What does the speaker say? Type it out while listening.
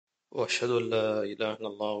وأشهد أن لا إله إلا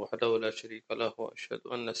الله وحده لا شريك له وأشهد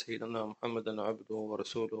أن سيدنا محمدا عبده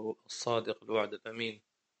ورسوله الصادق الوعد الأمين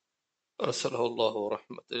أرسله الله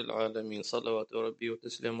رحمة للعالمين صلوات ربي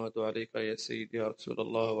وتسليمات عليك يا سيدي يا رسول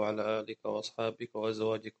الله وعلى آلك وأصحابك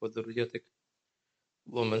وأزواجك وذريتك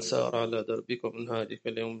ومن سار على دربك ومنهاجك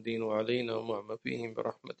ليوم الدين وعلينا ومع فيهم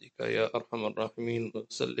برحمتك يا أرحم الراحمين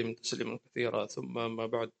وسلم تسليما كثيرا ثم ما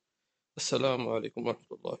بعد. السلام عليكم ورحمة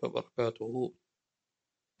الله وبركاته.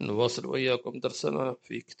 نواصل وإياكم درسنا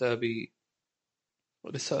في كتاب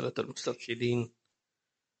رسالة المسترشدين،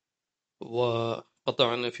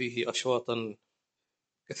 وقطعنا فيه أشواطا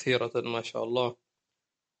كثيرة ما شاء الله،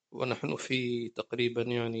 ونحن في تقريبا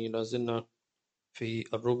لازلنا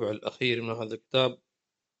في الربع الأخير من هذا الكتاب.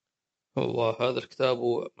 وهذا الكتاب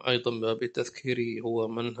أيضا باب التذكير هو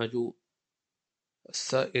منهج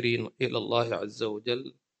السائرين إلى الله عز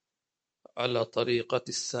وجل على طريقة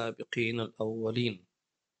السابقين الأولين،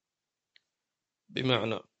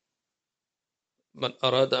 بمعنى من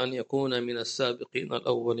أراد أن يكون من السابقين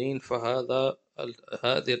الأولين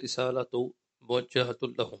هذه الرسالة موجهة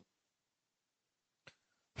لهم.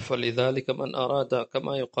 فلذلك من أراد،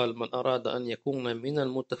 كما يقال، من أراد أن يكون من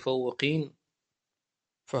المتفوقين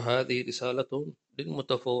فهذه رسالة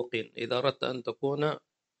للمتفوقين. إذا أردت أن تكون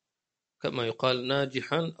كما يقال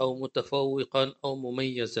ناجحا أو متفوقا أو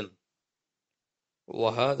مميزا،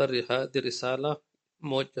 هذه الرسالة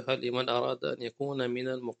موجهة لمن أراد أن يكون من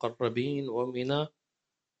المقربين ومن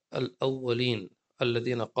الأولين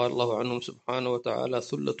الذين قال الله عنهم سبحانه وتعالى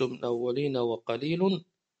ثلة من الأولين وقليل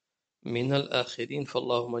من الآخرين،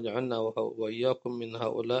 فاللهم اجعلنا وإياكم من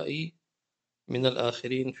هؤلاء من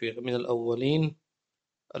الآخرين من الأولين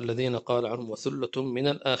الذين قال عنهم وثلة من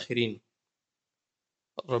الآخرين.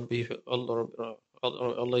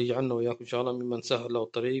 الله يجعلنا وإياكم إن شاء الله ممن سهل له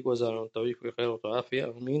الطريق وزارع الطريق في خير وعافية،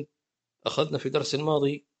 آمين. أخذنا في درس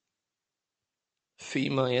الماضي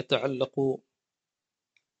فيما يتعلق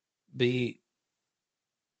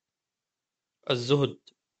بالزهد،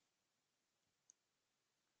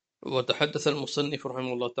 وتحدث المصنف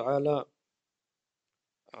رحمه الله تعالى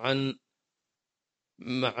عن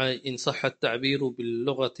إن صح التعبير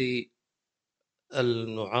باللغة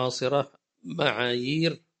المعاصرة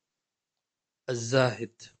معايير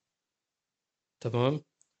الزاهد. تمام.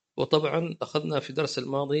 وطبعا أخذنا في درس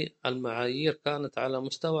الماضي المعايير كانت على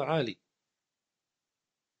مستوى عالي،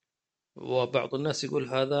 وبعض الناس يقول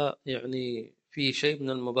هذا في شيء من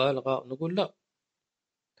المبالغة. نقول لا،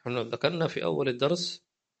 نحن ذكرنا في أول الدرس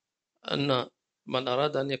أن من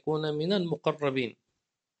أراد أن يكون من المقربين،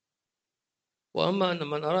 وأما أن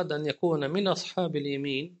من أراد أن يكون من أصحاب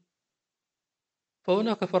اليمين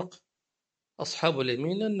فهناك فرق. أصحاب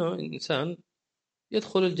اليمين أنه إنسان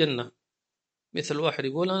يدخل الجنة، مثل واحد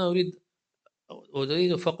يقول أنا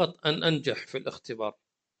أريد فقط أن أنجح في الاختبار،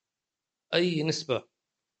 أي نسبة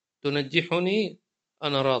تنجحني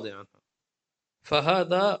أنا راضي عنها.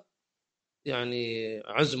 فهذا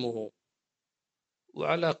عزمه،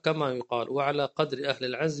 وعلى كما يقال وعلى قدر أهل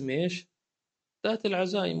العزم تأتي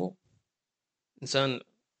العزائم. إنسان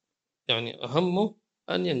أهمه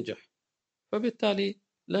أن ينجح، فبالتالي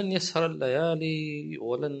لن يسهر الليالي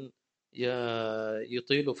ولن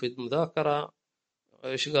يطيل في المذاكرة.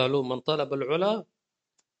 إيش قالوا؟ من طلب العلا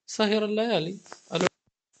سهر الليالي،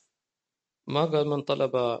 ما قال من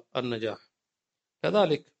طلب النجاح.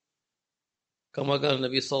 كذلك كما قال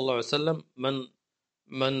النبي صلى الله عليه وسلم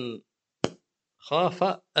من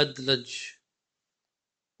خاف أدلج،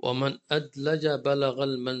 ومن أدلج بلغ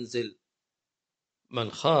المنزل.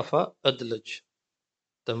 من خاف أدلج.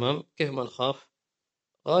 تمام. كيف من خاف؟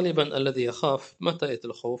 غالبا الذي يخاف متى يأتي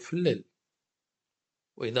الخوف؟ في الليل.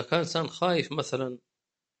 وإذا كان إنسان خايف مثلا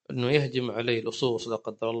أنه يهجم عليه لصوص لا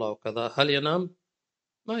قدر الله وكذا، هل ينام؟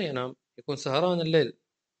 ما ينام، يكون سهران الليل.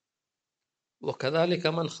 وكذلك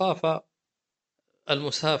من خاف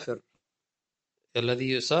المسافر الذي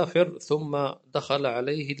يسافر ثم دخل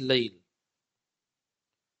عليه الليل،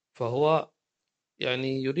 فهو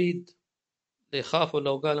يريد، يخاف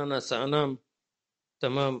لو قال أنا سأنام.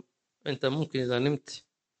 تمام. أنت ممكن إذا نمت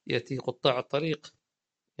يأتي قطاع الطريق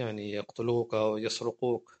يقتلوك أو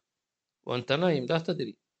يسرقوك وأنت نايم لا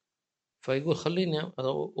تدري، فيقول خليني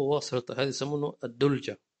أواصل. هذه يسمونه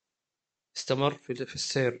الدلجة، استمر في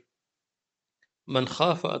السير. من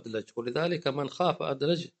خاف أدلج. ولذلك من خاف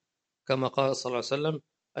أدلج كما قال صلى الله عليه وسلم،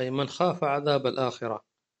 أي من خاف عذاب الآخرة.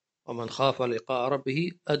 ومن خاف لقاء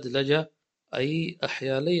ربه أدلج، أي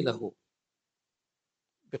أحيا ليله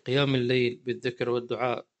بقيام الليل بالذكر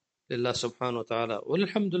والدعاء لله سبحانه وتعالى.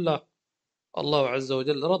 والحمد لله، الله عز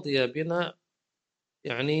وجل رضي بنا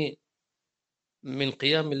من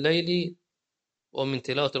قيام الليل ومن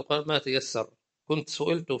تلاوة القرآن ما تيسر. كنت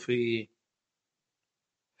سئلت في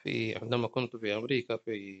عندما كنت في أمريكا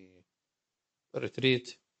في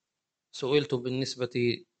ريتريت، سئلت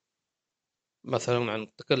بالنسبة مثلا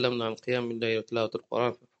تكلمنا عن قيام الليل وتلاوة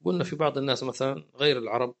القرآن، قلنا في بعض الناس مثلا غير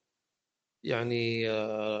العرب يعني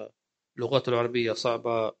لغته العربية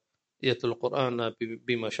صعبة، يتلو القرآن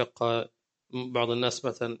بمشقة. بعض الناس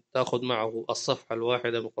مثلا تأخذ معه الصفحة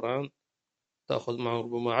الواحدة من القرآن تأخذ معه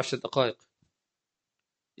ربما 10 دقائق،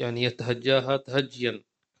 يعني يتهجاها تهجيا،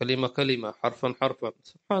 كلمة كلمة، حرفا حرفا.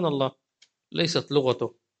 سبحان الله، ليست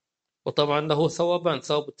لغته. وطبعا له ثوابان،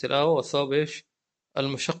 ثواب التلاوة وثواب إيش؟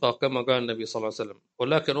 المشقة كما قال النبي صلى الله عليه وسلم.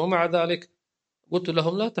 ولكن ومع ذلك قلت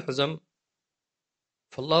لهم لا تحزن،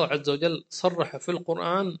 فالله عز وجل صرح في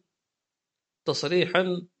القرآن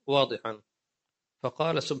تصريحا واضحا،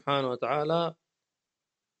 فقال سبحانه وتعالى: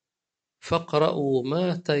 فاقرأوا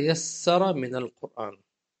ما تيسر من القرآن،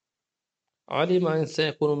 علم أن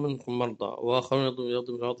سيكون منكم مرضى وآخرون يضربون في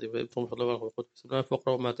الأرض فيبتغون فضلا من الله ويقولون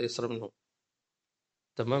فاقرأوا ما تيسر منه.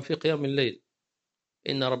 تمام. في قيام الليل: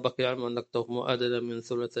 إن ربك يعلم أنك تقوم أدنى من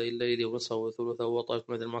ثلثي الليل ونصفه وثلثه وطائف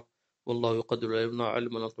من معك والله يقدر الليل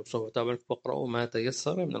علم أن أنتم سوف تعملون فاقرأوا ما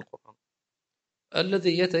تيسر من القرآن.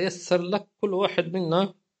 الذي يتيسر لك، كل واحد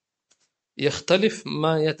منا يختلف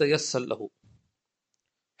ما يتيسر له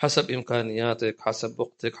حسب إمكانياتك، حسب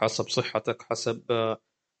وقتك، حسب صحتك، حسب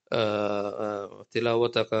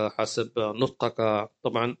تلاوتك، حسب نطقك.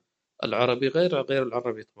 طبعا العربي غير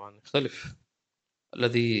العربي، طبعا يختلف.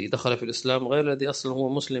 الذي دخل في الإسلام غير الذي أصلا هو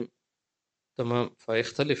مسلم. تمام.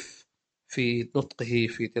 فيختلف في نطقه،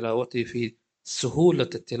 في تلاوته، في سهولة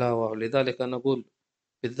التلاوة. ولذلك نقول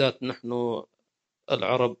بالذات نحن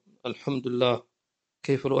العرب الحمد لله،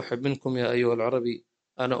 كيف الواحد منكم يا أيها العربي،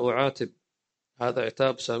 أنا أعاتب هذا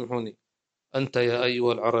عتاب سامحوني، أنت يا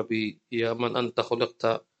أيها العربي يا من أنت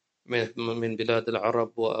خلقت من بلاد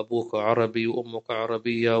العرب وأبوك عربي وأمك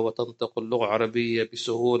عربية وتنطق اللغة العربية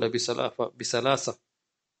بسهولة بسلاسة،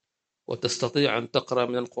 وتستطيع أن تقرأ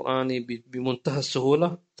من القرآن بمنتهى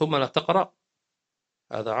السهولة ثم لا تقرأ،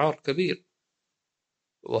 هذا عار كبير،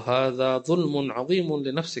 وهذا ظلم عظيم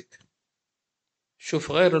لنفسك.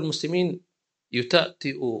 شوف غير المسلمين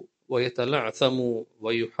يتأتئ ويتلعثم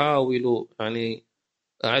ويحاول، يعني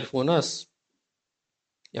أعرف ناس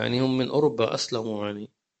يعني هم من أوروبا أسلموا،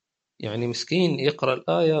 يعني مسكين يقرأ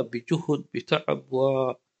الآية بجهد بتعب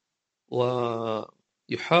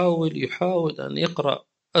ويحاول أن يقرأ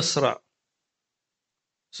أسرع.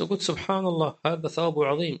 فقلت سبحان الله، هذا ثواب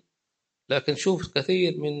عظيم. لكن شوف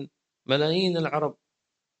كثير من ملايين العرب،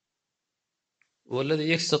 والذي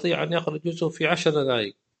يستطيع أن يقرأ جزء في 10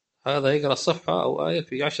 دقائق، هذا يقرأ صفحة أو آية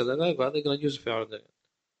في 10 دقائق وهذا يقرأ جزء في 10 دقائق،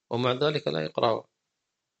 ومع ذلك لا يقرأ.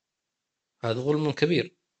 هذا ظلم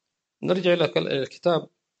كبير. نرجع إلى الكتاب،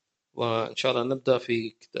 وإن شاء الله نبدأ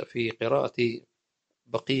في قراءة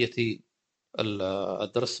بقية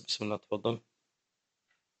الدرس. بسم الله، تفضل.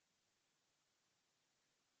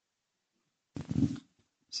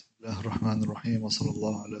 بسم الله الرحمن الرحيم، وصلى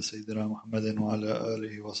الله على سيدنا محمد وعلى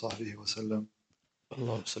آله وصحبه وسلم.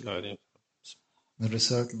 اللهم صل عليه. من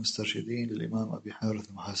رسالة المسترشدين للإمام أبي حارث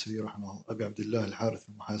المحاسبي رحمه الله، أبي عبد الله الحارث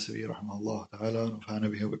المحاسبي رحمه الله تعالى، نفعنا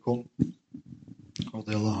به وبكم،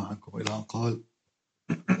 رضي الله عنكم، إلى أن قال: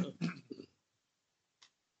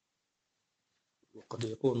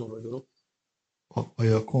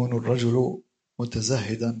 ويكون الرجل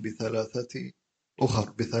متزهدا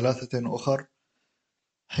بثلاثة أخر: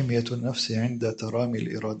 حمية النفس عند ترامي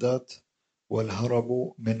الإرادات،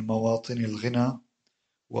 والهرب من مواطن الغنى،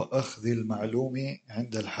 وأخذ المعلوم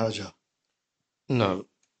عند الحاجة. نعم.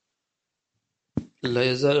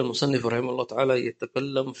 لا يزال المصنف رحمه الله تعالى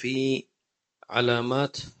يتكلم في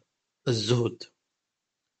علامات الزهد،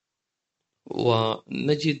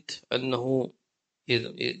 ونجد أنه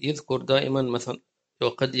يذكر دائما مثلا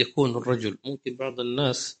وقد يكون الرجل، ممكن بعض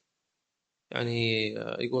الناس يعني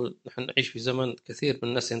يقول نحن نعيش في زمن كثير من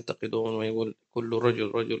الناس ينتقدون ويقول كل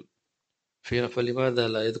رجل رجل، فلماذا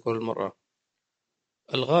لا يذكر المرأة؟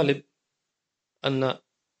 الغالب أن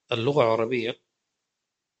اللغة العربية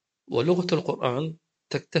ولغة القرآن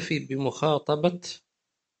تكتفي بمخاطبة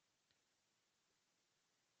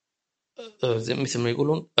مثل ما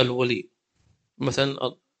يقولون الولي.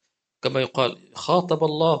 مثلا كما يقال خاطب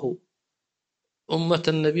الله أمة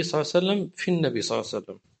النبي صلى الله عليه وسلم في النبي صلى الله عليه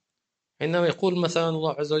وسلم، حينما يقول مثلا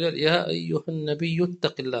الله عز وجل: يا أيها النبي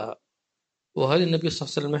اتق الله. وهل النبي صلى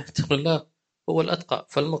الله عليه وسلم يتق الله؟ هو الأتقى،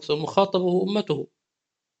 فالمقصود مخاطبه أمته.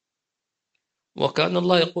 وكان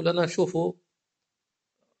الله يقول: أنا شوفوا،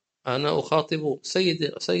 أنا أخاطب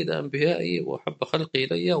سيد أنبيائي وحب خلقي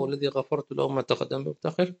إلي، والذي غفرت له ما تقدم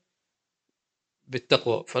بفتخر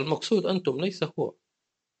بالتقوى. فالمقصود أنتم، ليس هو.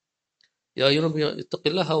 يا أيها النبي اتق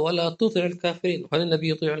الله ولا تطع الكافرين. هل النبي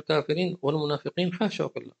يطيع الكافرين والمنافقين؟ حاشا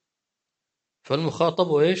وكلا.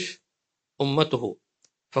 فالمخاطب إيش؟ أمته.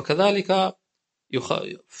 فكذلك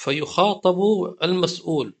فيخاطب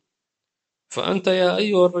المسؤول. فأنت يا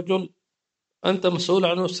أيها الرجل أنت مسؤول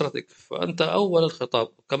عن أسرتك، فأنت أول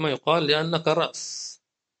الخطاب كما يقال لأنك رأس،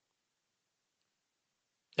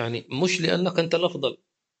 يعني مش لأنك أنت الأفضل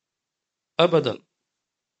أبدا.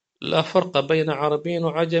 لا فرق بين عربي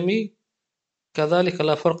وعجمي، كذلك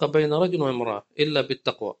لا فرق بين رجل وامرأة إلا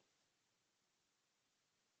بالتقوى.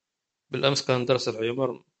 بالأمس كان درس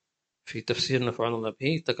العمر في تفسير نفعنا الله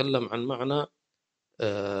به، تكلم عن معنى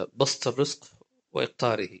بسط الرزق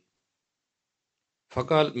وإقتاره.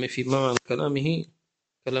 فقال في معنى كلامه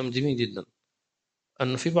كلام جميل جدا،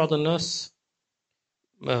 أن في بعض الناس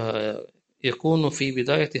يكون في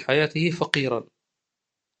بداية حياته فقيرا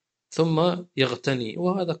ثم يغتني،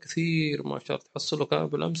 وهذا كثير ما شاء الله تحصله. كان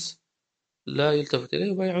بالأمس لا يلتفت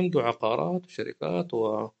إليه، وهي عنده عقارات وشركات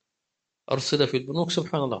وأرصدة في البنوك،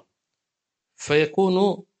 سبحان الله.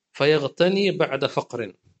 فيغتني بعد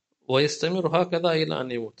فقر ويستمر هكذا إلى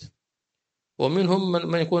أن يموت. ومنهم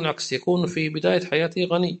من يكون عكس، يكون في بداية حياته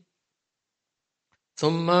غني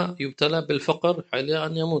ثم يبتلى بالفقر إلى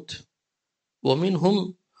أن يموت.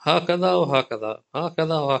 ومنهم هكذا وهكذا،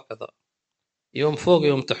 هكذا وهكذا، يوم فوق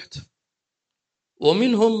يوم تحت.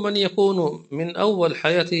 ومنهم من يكون من أول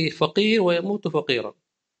حياته فقير ويموت فقيرا.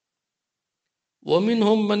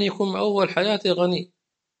 ومنهم من يكون أول حياته غني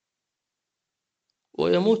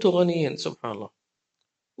ويموت غنيا، سبحان الله.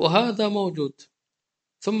 وهذا موجود.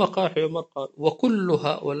 ثم قال عمر قال وكل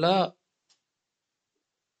هؤلاء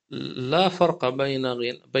لا فرق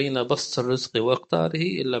بين بسط الرزق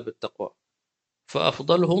واقتاره إلا بالتقوى،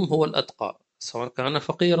 فأفضلهم هو الأتقى سواء كان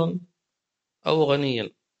فقيرا أو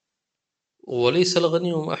غنيا. وليس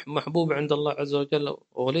الغني محبوب عند الله عز وجل،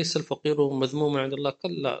 وليس الفقير مذموما عند الله،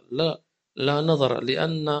 كلا، لا نظر،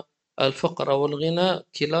 لأن الفقر والغنى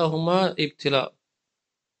كلاهما ابتلاء.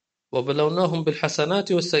 وبلوناهم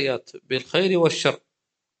بالحسنات والسيئات، بالخير والشر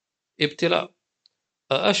ابتلاء،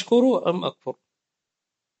 أأشكر أم أكفر؟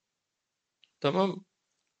 تمام.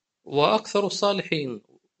 وأكثر الصالحين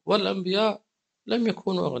والأنبياء لم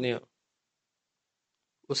يكونوا أغنياء.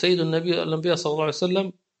 وسيد الأنبياء صلى الله عليه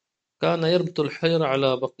وسلم كان يربط الحجر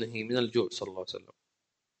على بطنه من الجوع صلى الله عليه وسلم،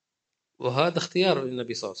 وهذا اختيار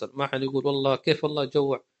للنبي صلى الله عليه وسلم. ما حد يقول والله كيف الله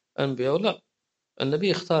جوع أنبياء، لا،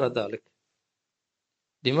 النبي اختار ذلك.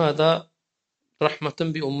 لماذا؟ رحمة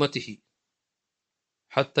بأمته،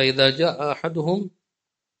 حتى إذا جاء أحدهم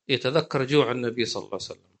يتذكر جوع النبي صلى الله عليه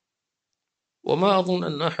وسلم. وما أظن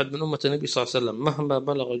أن أحد من أمة النبي صلى الله عليه وسلم مهما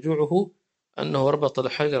بلغ جوعه أنه ربط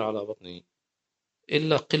الحجر على بطنه،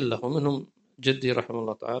 إلا قلة. ومنهم جدي رحمه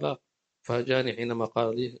الله تعالى، فاجاني حينما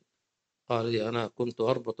قال لي أنا كنت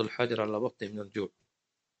أربط الحجر على بطني من الجوع.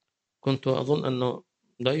 كنت أظن أنه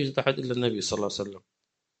لا يوجد أحد إلا النبي صلى الله عليه وسلم،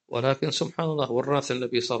 ولكن سبحان الله وراث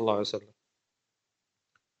النبي صلى الله عليه وسلم.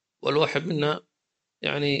 والواحد منا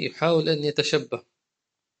يعني يحاول أن يتشبه.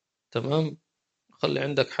 تمام. خلي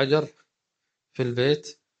عندك حجر في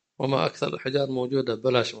البيت، وما أكثر الحجار موجودة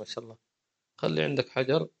بلاش ما شاء الله. خلي عندك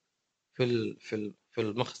حجر في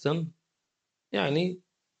المخزن، يعني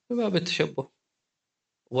بباب التشبه.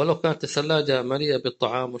 ولو كانت الثلاجة مليئة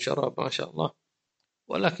بالطعام وشراب ما شاء الله،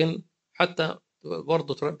 ولكن حتى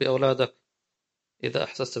برضو تربي أولادك إذا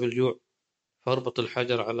أحسست بالجوع فاربط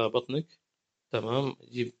الحجر على بطنك. تمام.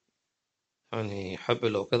 جيب يعني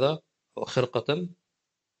حبل أو كذا أو خرقة،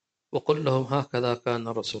 وقل لهم هكذا كان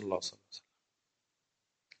رسول الله صلى الله عليه وسلم.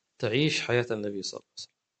 تعيش حياة النبي صلى الله عليه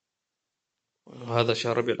وسلم. هذا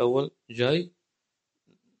شهر ربيع الأول جاي،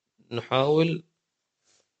 نحاول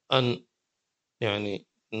أن يعني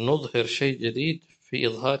نظهر شيء جديد في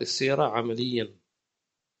إظهار السيرة عمليا.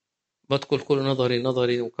 ما تقول كل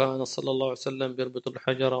نظري وكان صلى الله عليه وسلم بيربط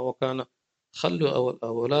الحجر وكان. خلوا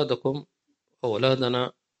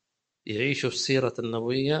أولادنا يعيشوا السيرة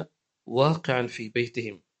النبوية واقعا في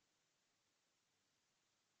بيتهم،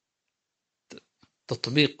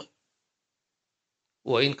 تطبيق.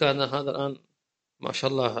 وإن كان هذا الآن ما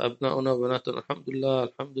شاء الله أبناؤنا وبناتنا الحمد لله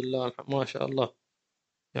الحمد لله ما شاء الله،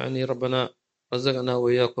 يعني ربنا رزقنا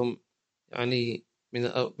وإياكم يعني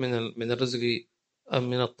من الرزق،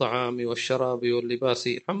 من الطعام والشراب واللباس،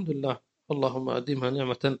 الحمد لله. اللهم أديمها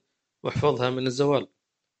نعمة واحفظها من الزوال.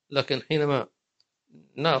 لكن حينما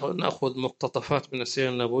نأخذ مقتطفات من السيرة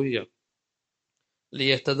النبوية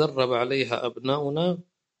ليتدرب عليها أبناؤنا،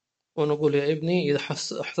 ونقول يا ابني إذا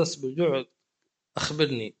أحسست بالجوع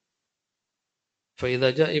أخبرني.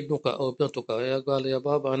 فإذا جاء ابنك أو ابنتك قال يا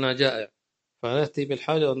بابا أنا جائع، فنأتي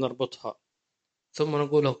بالحاجة ونربطها، ثم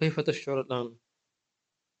نقول له كيف تشعر الآن؟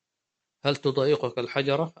 هل تضايقك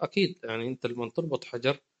الحجرة؟ أكيد، يعني أنت لما تربط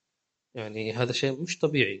حجر يعني هذا شيء مش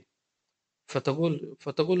طبيعي.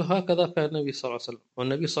 فتقول هكذا كان النبي صلى الله عليه وسلم،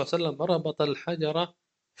 والنبي صلى الله عليه وسلم ربط الحجر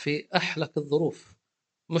في أحلك الظروف.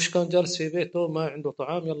 مش كان جالس في بيته ما عنده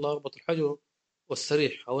طعام يلا اربط الحجر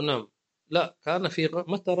واستريح أو نام، لا، كان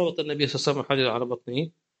متى ربط النبي صلى الله عليه وسلم الحجر على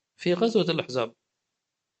بطنه؟ في غزوة الأحزاب.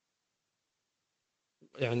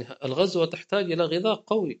 يعني الغزوة تحتاج إلى غذاء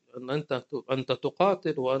قوي، أن أنت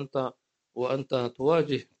تقاتل، وأنت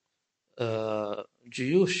تواجه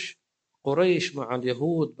جيوش قريش مع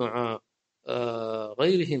اليهود مع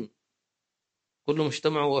غيرهم، كلهم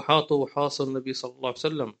اجتمعوا وحاطوا وحاصروا النبي صلى الله عليه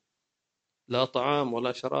وسلم، لا طعام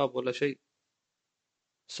ولا شراب ولا شيء.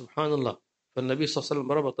 سبحان الله. فالنبي صلى الله عليه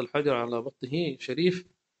وسلم ربط الحجر على بطنه شريف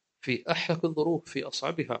في أحلك الظروف في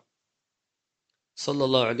أصعبها، صلى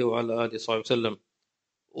الله عليه وعلى آله وصحبه وسلم.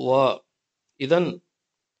 وإذا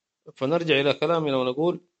فنرجع إلى كلامنا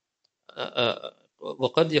ونقول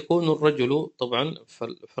وقد يكون الرجل طبعا،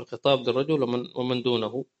 فالخطاب للرجل ومن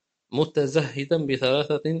دونه متزهدا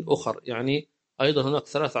بثلاثة أخر، يعني أيضا هناك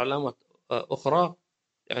ثلاث علامات أخرى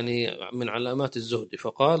يعني من علامات الزهد.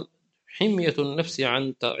 فقال حمية النفس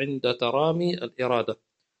عند ترامي الإرادة،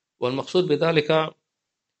 والمقصود بذلك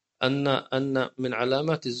أن من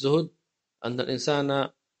علامات الزهد أن الإنسان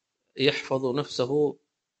يحفظ نفسه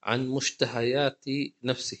عن مشتهيات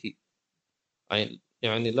نفسه.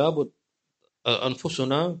 يعني لابد،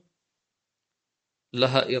 أنفسنا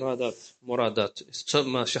لها إرادات مرادات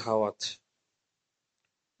تسمى شهوات،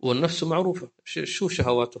 والنفس معروفة شو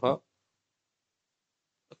شهواتها؟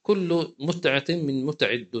 كل متعة من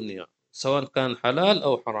متع الدنيا سواء كان حلال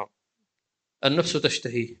أو حرام النفس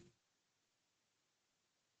تشتهيه.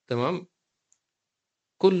 تمام.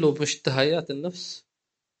 كل مشتهيات النفس،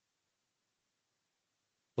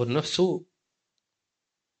 والنفس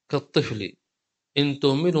كالطفل إن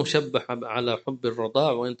تهمله شبح على حب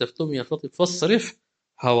الرضاع، وإن تفتمي فاصرف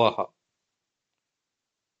هواها.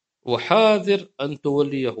 وحاذر أن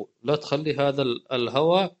توليه، لا تخلي هذا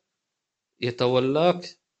الهوى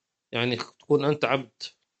يتولاك، يعني تكون أنت عبد،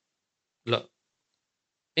 لا.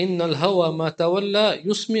 إن الهوى ما تولى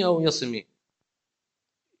يسمي أو يصمي،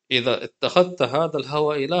 إذا اتخذت هذا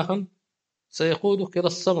الهوى إلها سيقودك إلى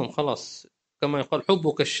الصمم خلاص. كما يقال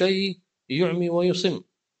حبك الشيء يعمي ويصم،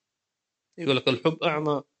 يقول لك الحب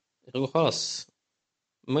أعمى، يقول خلاص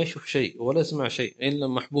ما يشوف شيء ولا يسمع شيء إلا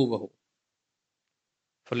محبوبه.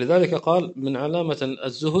 فلذلك قال من علامة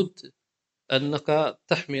الزهد أنك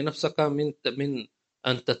تحمي نفسك من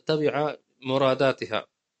أن تتبع مراداتها.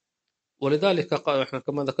 ولذلك قال احنا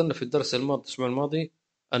كما ذكرنا في الدرس الماضي الأسبوع الماضي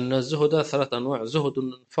أن الزهد ثلاث أنواع: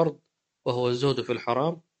 زهد فرض وهو الزهد في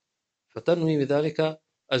الحرام، فتنوي بذلك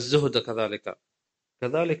الزهد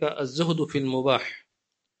كذلك الزهد في المباح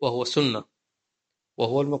وهو سنة،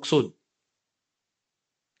 وهو المقصود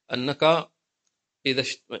أنك إذا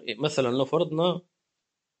مثلا لو فرضنا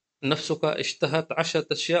نفسك اشتهت 10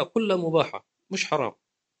 أشياء كلها مباحة مش حرام،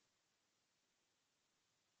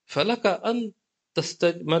 فلك أن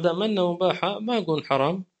ما دام أنها مباحة ما يكون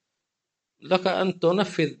حرام، لك أن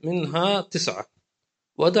تنفذ منها 9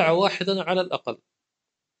 ودع واحدا على الأقل.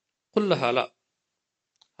 قل لها لا،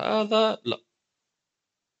 هذا لا.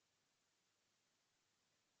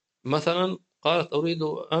 مثلا قالت أريد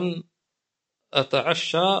أن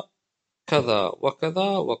أتعشى كذا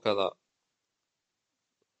وكذا وكذا،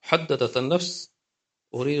 حددت النفس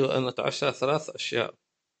أريد أن أتعشى 3 أشياء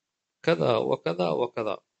كذا وكذا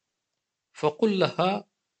وكذا، فقل لها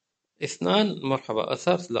 2 مرحبا،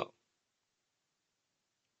 الثالث لا،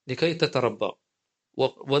 لكي تتربى.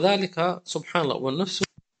 وذلك سبحان الله.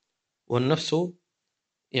 والنفس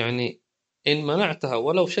يعني إن منعتها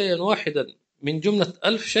ولو شيئا واحدا من جملة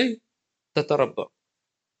 1000 شيء تتربى.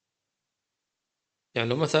 يعني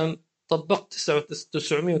لو مثلا طبقت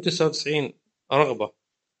 999 رغبة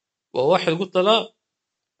وواحد قلت لا،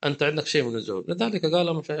 أنت عندك شيء من الزهد. لذلك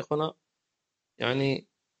قال مشايخنا يعني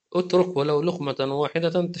اترك ولو لقمة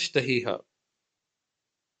واحدة تشتهيها،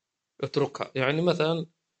 اتركها. يعني مثلا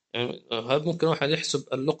يعني هذا ممكن واحد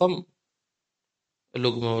يحسب اللقمة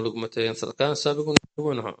ولقمتين، كان السابقون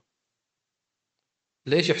يحسبونها.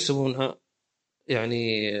 ليش يحسبونها؟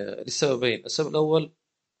 يعني لسببين: السبب الأول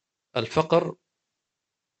الفقر،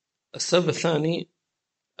 السبب الثاني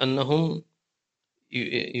أنهم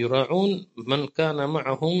يراعون من كان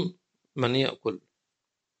معهم من يأكل.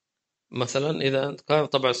 مثلا إذا كان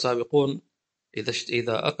طبعا السابقون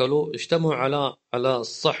إذا أكلوا اجتمعوا على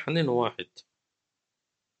صحن واحد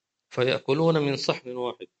فيأكلون من صحن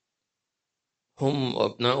واحد، هم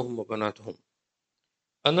وأبناؤهم وبناتهم.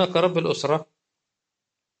 أنا كرب الأسرة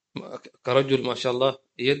كرجل ما شاء الله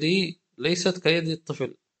يدي ليست كيد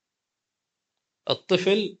الطفل،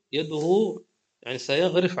 الطفل يده يعني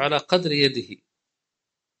سيغرف على قدر يده،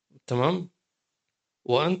 تمام،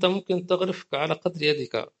 وأنت ممكن تغرف على قدر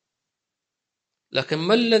يدك. لكن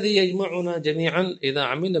ما الذي يجمعنا جميعا إذا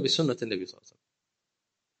عملنا بسنة النبي صلى الله عليه وسلم؟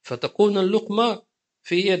 فتكون اللقمة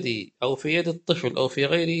في يدي أو في يد الطفل أو في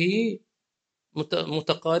غيره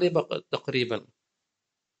متقاربة تقريبا.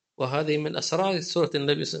 وهذه من أسرار سنة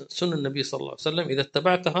النبي صلى الله عليه وسلم، إذا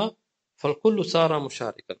اتبعتها فالكل صار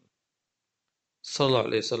مشاركا صلى الله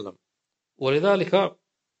عليه وسلم. ولذلك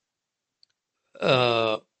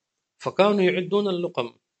فكانوا يعدون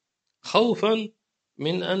اللقم خوفا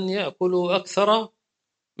من أن يأكلوا أكثر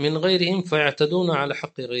من غيرهم فيعتدون على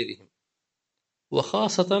حق غيرهم،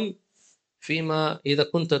 وخاصة فيما إذا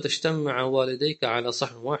كنت تجتمع والديك على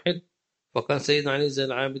صحن واحد. فكان سيدنا علي زين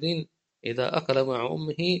العابدين إذا أكل مع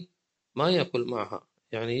أمه ما يأكل معها،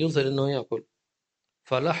 يعني يظهر أنه يأكل.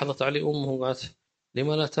 فلاحظت علي أمه قالت: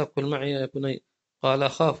 لما لا تأكل معي يا بني؟ قال: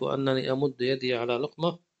 أخاف أنني أمد يدي على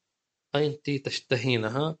لقمة أنت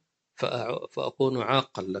تشتهينها فأكون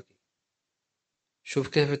عاقا لك. شوف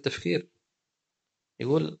كيف التفكير.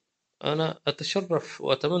 يقول: أنا أتشرف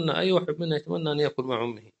وأتمنى أي واحد منا يتمنى أن يأكل مع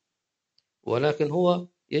أمه، ولكن هو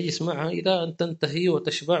يجلس معها إلى أن تنتهي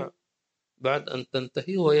وتشبع، بعد أن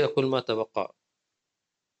تنتهي ويأكل ما تبقى.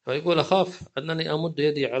 فيقول: أخاف أنني أمد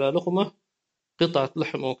يدي على لقمة قطعة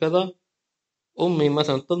لحم وكذا، أمي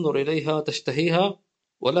مثلا تنظر إليها تشتهيها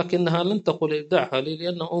ولكنها لن تقول ابدعها لي،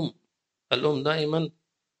 لأن الأم دائما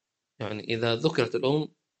يعني إذا ذكرت الأم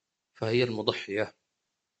فهي المضحية،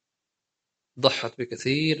 ضحت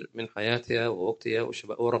بكثير من حياتها ووقتها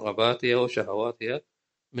ورغباتها وشهواتها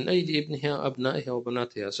من أجل ابنها أبنائها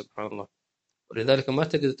وبناتها، سبحان الله. ولذلك ما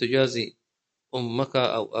تقدر تجازي أمك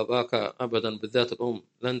أو أباك أبدا، بالذات الأم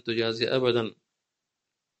لن تجازي أبدا،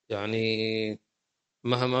 يعني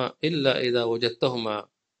مهما إلا إذا وجدتهما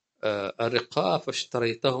أرقاء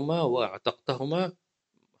فاشتريتهما وأعتقتهما،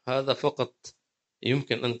 هذا فقط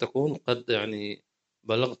يمكن أن تكون قد يعني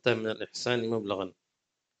بلغت من الإحسان مبلغا،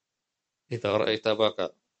 إذا رأيت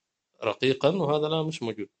أباك رقيقا، وهذا لا مش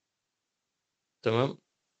موجود، تمام.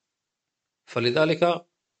 فلذلك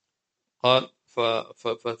قال: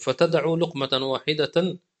 فتدعو لقمة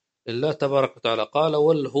واحدة لله تبارك وتعالى. قال: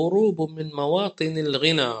 والهروب من مواطن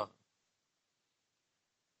الغنى.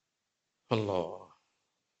 الله،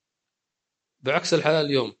 بعكس الحال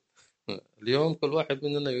اليوم. اليوم كل واحد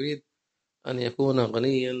مننا يريد أن يكون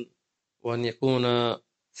غنيا وأن يكون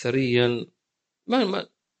ثريا. ما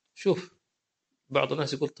شوف، بعض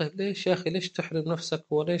الناس يقول: طيب ليش يا أخي، ليش تحرم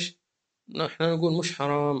نفسك؟ وليش نحن نقول مش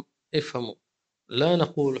حرام؟ افهموا، لا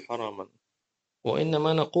نقول حراما،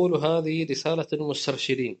 وإنما نقول هذه رسالة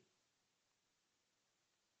المسترشدين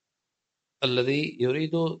الذي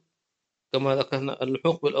يريد كما ذكرنا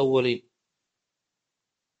اللحوق بالأولين.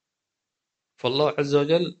 فالله عز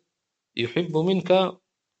وجل يحب منك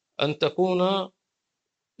أن تكون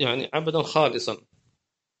يعني عبدا خالصا،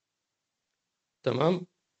 تمام.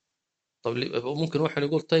 طب ممكن واحد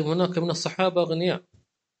يقول: طيب هناك من الصحابة أغنياء،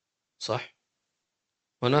 صح.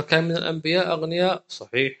 هناك من الأنبياء أغنياء،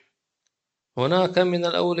 صحيح. هناك من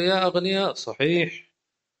الأولياء أغنياء، صحيح.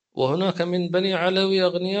 وهناك من بني علوي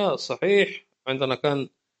أغنياء، صحيح. عندنا كان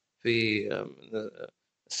في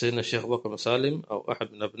سيدنا الشيخ بكر سالم أو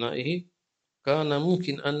أحد من أبنائه كان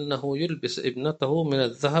ممكن أنه يلبس ابنته من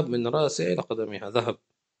الذهب من رأسه إلى قدمها ذهب.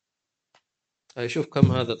 أي شوف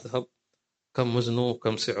كم هذا الذهب، كم وزنه،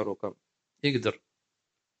 كم سعره، كم يقدر،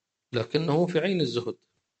 لكنه في عين الزهد.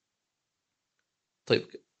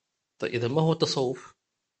 طيب إذا ما هو التصوف؟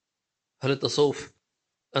 هل التصوف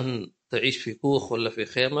أن تعيش في كوخ ولا في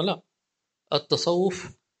خيمة؟ لا،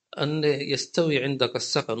 التصوف أن يستوي عندك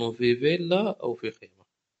السكن في فيلا أو في خيمة.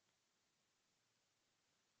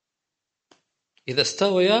 إذا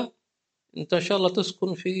استوي أنت إن شاء الله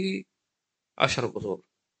تسكن في 10 قصور.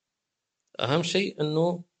 أهم شيء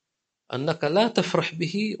أنك لا تفرح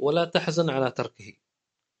به ولا تحزن على تركه،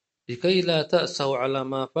 لكي لا تأسوا على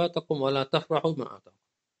ما فاتكم ولا تفرحوا ما آتاكم،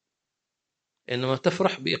 إنما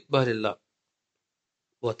تفرح بإقبال الله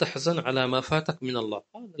وتحزن على ما فاتك من الله،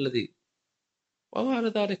 هذا الذي. ومع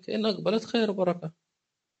ذلك إن أقبلت خير بركة.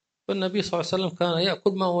 فالنبي صلى الله عليه وسلم كان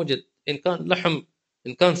يأكل ما وجد، إن كان لحم،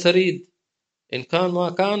 إن كان ثريد، إن كان ما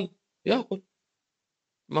كان يأكل.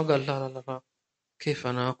 ما قال: لا لا لا لا، كيف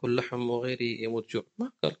أنا أكل لحم وغيري يموت جوع؟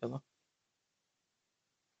 ما قال كذا.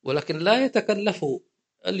 ولكن لا يتكلفوا.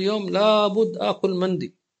 اليوم لابد آكل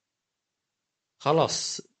مندي،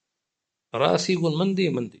 خلاص رأسي يقول مندي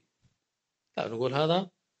مندي. لا، نقول هذا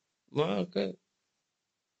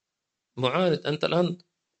معاند. أنت الآن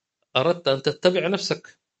أردت أن تتبع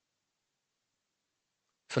نفسك،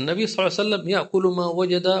 فالنبي صلى الله عليه وسلم يأكل ما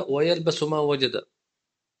وجد ويلبس ما وجد،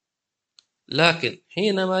 لكن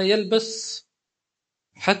حينما يلبس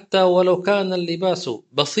حتى ولو كان اللباس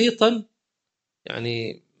بسيطا،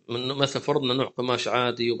 يعني مثلا فرضنا نوع قماش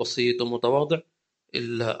عادي وبسيط ومتواضع،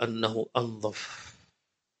 إلا أنه أنظف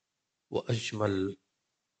وأجمل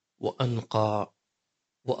وأنقى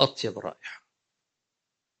وأطيب رائحة.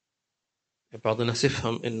 بعض الناس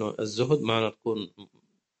يفهم إنه الزهد معنى تكون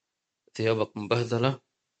ثيابك مبهذلة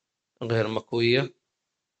غير مكوية،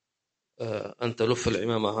 أن تلف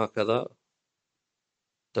العمامة هكذا،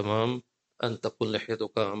 تمام، أن تكون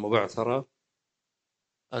لحيتك مبعثرة،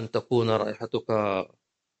 أن تكون رائحتك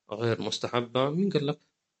غير مستحبة. من قال لك؟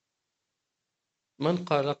 من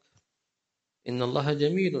قال لك؟ إن الله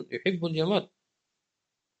جميل يحب الجمال،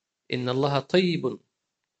 إن الله طيب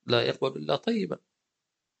لا يقبل إلا طيبا.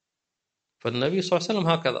 فالنبي صلى الله عليه وسلم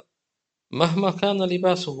هكذا، مهما كان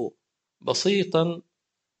لباسه بسيطا،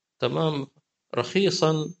 تمام،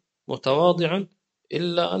 رخيصا متواضعا،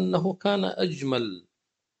 إلا أنه كان أجمل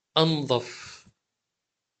أنظف،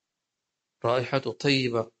 رائحته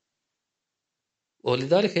طيبة،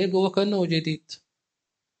 ولذلك يبدو وكأنه جديد.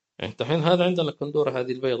 يعني الحين هذا عندنا الكندورة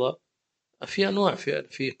هذه البيضاء، في أنواع،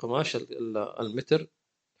 في قماش المتر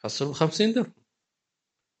تحصل ب50 درهم،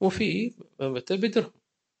 وفي متر بدرهم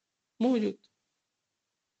موجود.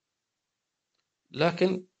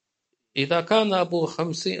 لكن إذا كان أبو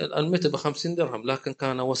 50 المتر ب50 درهم لكن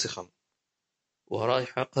كان وسخا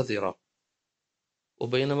ورائحة قذرة،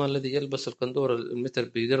 وبينما الذي يلبس الكندور المتر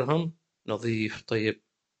بدرهم نظيف طيب،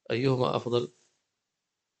 أيهما أفضل؟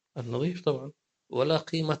 النظيف طبعا. ولا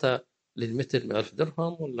قيمة للمتر ب1000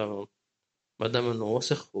 درهم، ولا ما دام أنه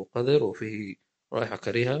وسخ وقذر وفيه رائحة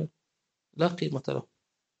كريهة لا قيمة له.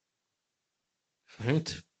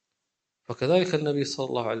 فهمت؟ فكذلك النبي صلى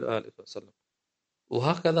الله عليه وآله وسلم،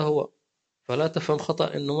 وهكذا هو. فلا تفهم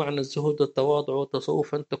خطأ أنه معنى الزهد والتواضع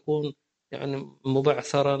والتصوف أن تكون يعني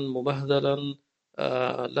مبعثرا مبهذلا،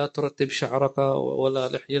 لا ترتب شعرك ولا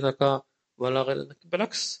لحيتك ولا غير ذلك.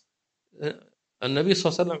 بالعكس، النبي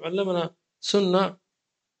صلى الله عليه وسلم علمنا سنة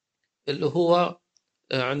اللي هو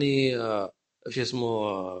يعني ايش اسمه،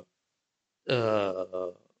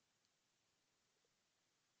 آه،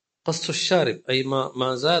 قص الشارب، أي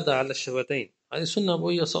ما زاد على الشفتين. هذه سنة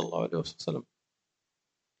نبوية صلى الله عليه وسلم.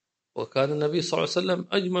 وكان النبي صلى الله عليه وسلم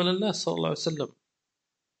أجمل الناس صلى الله عليه وسلم.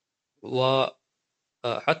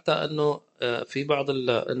 وحتى أنه في بعض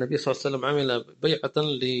النبي صلى الله عليه وسلم عمل بيعة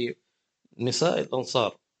لنساء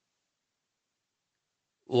الأنصار،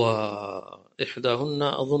 وإحداهن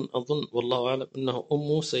أظن والله أعلم أنه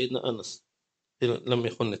أم سيدنا أنس لم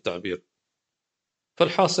يخن التعبير.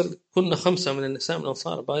 فالحاصل كنا 5 من النساء من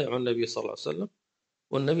الأنصار بايعوا النبي صلى الله عليه وسلم،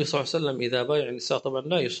 والنبي صلى الله عليه وسلم إذا بايع النساء طبعا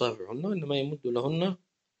لا يصافحهن، إنما يمد لهن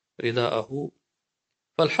رداءه.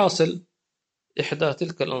 فالحاصل إحدى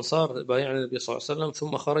تلك الأنصار بايع النبي صلى الله عليه وسلم،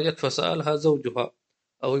 ثم خرجت فسألها زوجها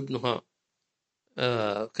أو ابنها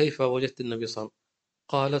كيف وجدت النبي صلى الله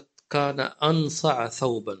عليه وسلم؟ قالت كان أنصع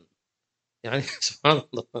ثوبا. يعني سبحان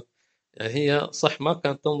الله، يعني هي صح ما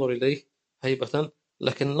كانت تنظر إليه هيبة،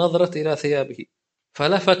 لكن نظرت إلى ثيابه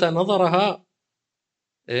فلفت نظرها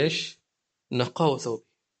إيش؟ نقاء ثوبه،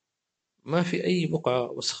 ما في أي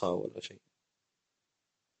بقعة وسخة ولا شيء،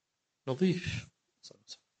 نظيف.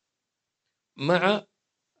 مع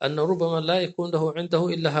أن ربما لا يكون له عنده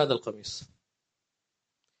إلا هذا القميص.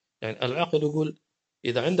 يعني العاقل يقول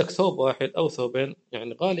إذا عندك ثوب واحد أو ثوبين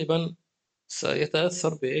يعني غالبا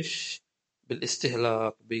سيتأثر بإيش؟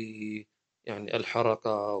 بالاستهلاك، يعني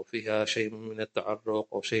الحركة وفيها شيء من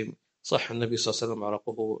التعرق أو شيء. صح النبي صلى الله عليه وسلم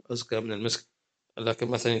عرقه أزكى من المسك، لكن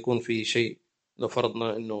مثلا يكون في شيء، لو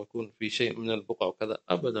فرضنا أنه يكون في شيء من البقع وكذا،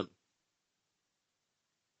 أبدا.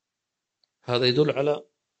 هذا يدل على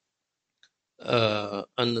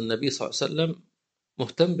أن النبي صلى الله عليه وسلم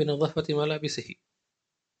مهتم بنظافة ملابسه،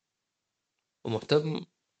 ومهتم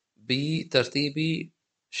بترتيب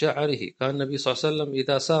شعره. كان النبي صلى الله عليه وسلم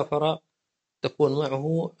إذا سافر تكون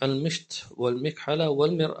معه المشط والمكحلة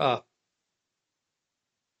والمرآة.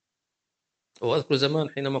 وأذكر زمان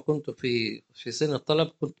حينما كنت في سن الطلب،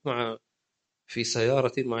 كنت في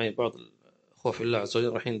سيارتي معي بعض الأخوة في الله عز وجل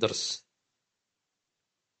رايحين درس،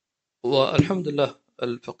 والحمد لله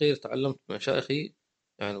الفقير تعلمت من مشايخي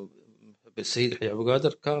يعني بالسيد الحبيب أبو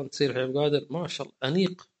قادر. كان سيد الحبيب أبو قادر ما شاء الله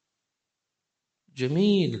أنيق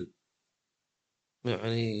جميل،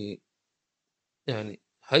 يعني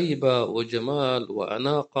هيبة وجمال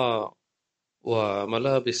وأناقة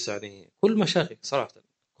وملابس. يعني كل مشايخي صراحة،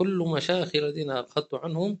 كل مشايخي الذين أخذت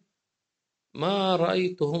عنهم ما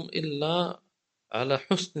رأيتهم إلا على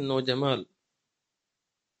حسن وجمال،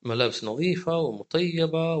 ملابس نظيفة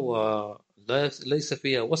ومطيبة ليس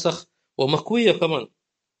فيها وسخ ومكوية كمان.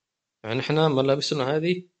 يعني احنا ملابسنا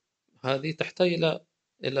هذه تحتاج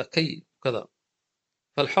إلى كي كذا.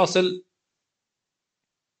 فالحاصل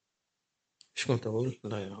ايش كنت أقول؟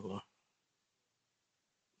 لا يا الله.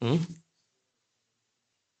 م?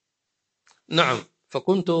 نعم.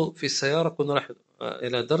 فكنت في السيارة، كنا رايح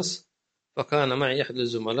إلى درس، فكان معي أحد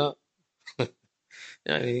الزملاء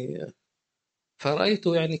يعني،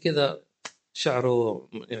 فرأيته يعني كذا شعره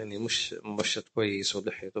يعني مش مبشر كويس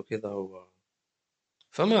ولحيته كذا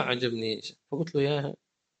فما عجبني. فقلت له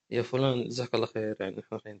يا فلان جزاك الله خير، يعني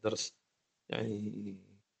احنا رايحين درس، يعني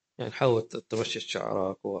يعني حاول تمشي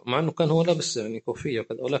شعرك مع انه كان هو لابس يعني كوفية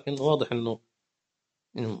وكذا، ولكن واضح إنه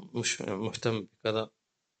مش مهتم بكذا،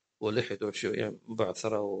 ولحيته شو يعني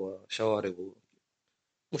بعثرة وشوارب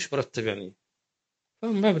ومش مرتب يعني.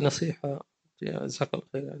 فما بنصيحة، يا جزاك الله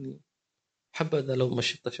خير، يعني حبذا لو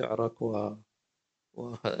مشيت شعرك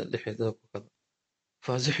ولحيتك وكذا.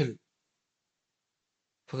 فزعل،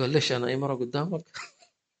 فقال ليش أنا أي مرة قدامك؟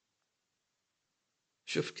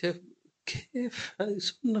 شوف كيف هذه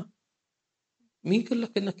سنة. مين قال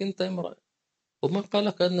لك انك انت امرأة؟ وما قال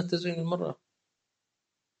لك ان تزين المرأة؟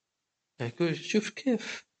 يعني شوف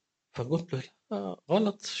كيف. فقلت له لا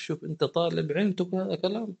غلط، شوف انت طالب علم تقول هذا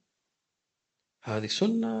كلام، هذه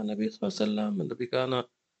سنة النبي صلى الله عليه وسلم. النبي كان،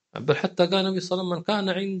 بل حتى قال النبي صلى الله عليه وسلم من كان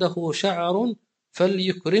عنده شعر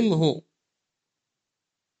فليكرمه.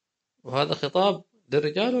 وهذا خطاب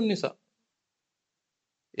للرجال والنساء.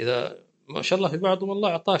 إذا ما شاء الله في بعضهم الله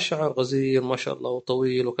أعطاه شعر غزير ما شاء الله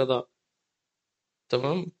وطويل وكذا،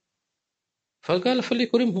 تمام، فقال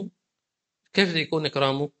فليكرمه. كيف يكون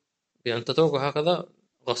إكرامه؟ بأن تتركه هكذا،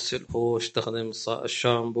 غسله واستخدم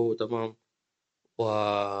الشامبو، تمام، و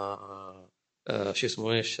شو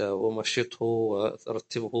اسمه ايش، ومشطه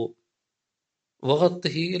ورتبه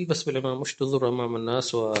وغطه. البس بالعمام، مش تضر امام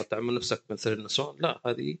الناس وتعمل نفسك مثل النسوان، لا،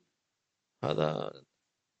 هذا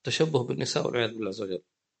تشبه بالنساء والعياذ بالله عز وجل.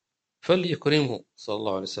 فليكرمه صلى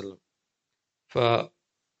الله عليه وسلم. فأيضا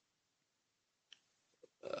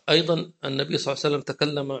النبي صلى الله عليه وسلم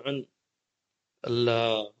تكلم عن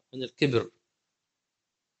الكبر،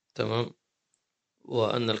 تمام،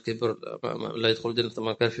 وأن الكبر لا يدخل الجنة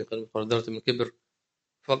من كان في قلبه مثقال ذرة من كبر.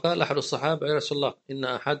 فقال أحد الصحابة يا رسول الله إن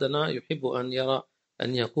أحدنا يحب أن يرى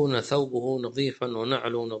أن يكون ثوبه نظيفا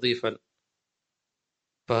ونعله نظيفا،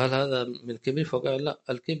 فهل هذا من كبر؟ فقال لا،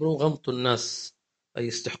 الكبر غمط الناس، أي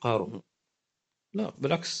استحقارهم. لا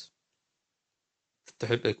بالعكس،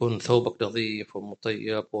 تحب يكون ثوبك نظيف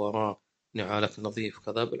ومطيب ونعالك نظيف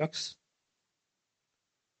كذا، بالعكس.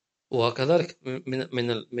 وكذلك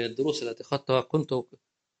من الدروس التي أخذتها، كنت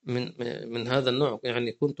من من هذا النوع،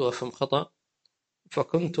 يعني كنت أفهم خطأ.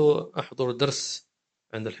 فكنت أحضر درس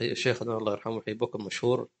عند شيخنا الله يرحمه حبيبك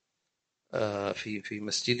المشهور، في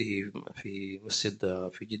مسجده، في مسجد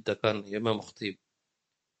في جدة، كان إمام خطيب.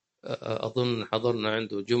 أظن حضرنا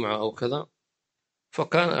عنده جمعة أو كذا.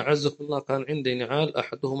 فكان أعزكم الله كان عندي نعال،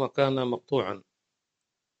 أحدهما كان مقطوعا،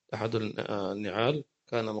 أحد النعال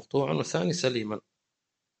كان مقطوعا والثاني سليما.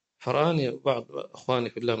 فرآني بعض أخواني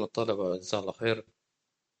في الله من الطلبة جزاه الله خير،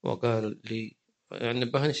 وقال لي، يعني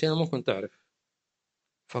نبهني شيء أنا ما كنت أعرف.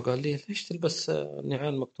 فقال لي ليش تلبس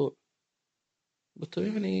نعال مقطوع؟ قلت له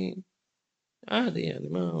يعني عادي، يعني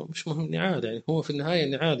ما مش مهم نعال، يعني هو في النهاية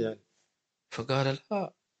نعال يعني. فقال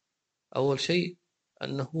لا، أول شيء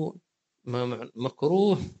أنه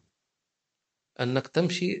مكروه أنك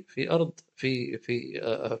تمشي في أرض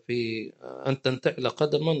في أن تنتعل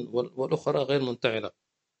قدما والأخرى غير منتعلة.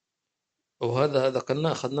 وهذا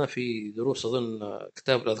ذكرناه أخذناه في دروس أظن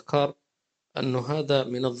كتاب الأذكار، أنه هذا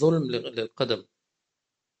من الظلم للقدم،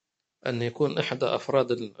 أن يكون أحد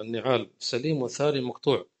أفراد النعال سليم والثاني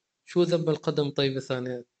مقطوع. شو ذنب القدم؟ طيب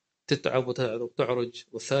الثانية تتعب وتعرج،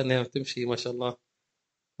 والثانية تمشي ما شاء الله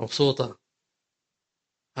مبسوطة.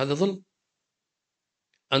 هذا ظلم.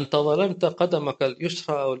 أنت ظلمت قدمك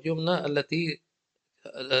اليسرى أو اليمنى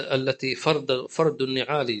التي فرد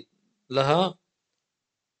النعال لها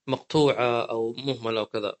مقطوعة أو مهملة أو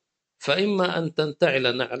كذا. فإما أن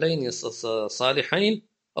تنتعل نعلين صالحين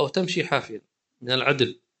أو تمشي حافيا، من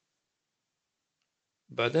العدل.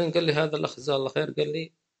 بعدين قال لي هذا الأخ جزاه الله خير، قال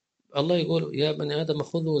لي الله يقول يا بني آدم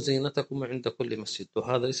خذوا زينتكم عند كل مسجد،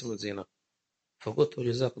 وهذا اسم الزينة. فقلت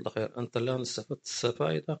جزاك الله خير، أنت الآن استفدت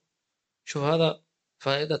فائدة. شو هذا؟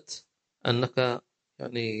 فائدة أنك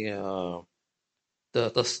يعني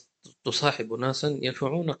تصاحب ناسا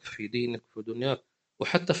ينفعونك في دينك وفي دنياك،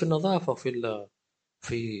 وحتى في النظافة وفي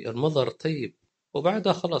في المظهر الطيب.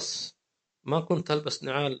 وبعدها خلاص ما كنت تلبس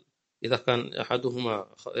نعال. إذا كان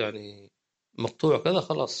أحدهما يعني مقطوع كذا،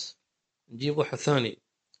 خلاص نجيب واحد ثاني.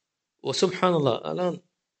 وسبحان الله الآن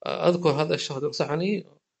أذكر هذا الشخص نصحني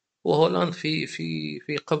وهو الآن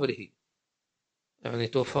في قبره، يعني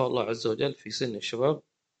توفاه الله عز وجل في سن الشباب،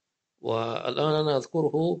 والآن أنا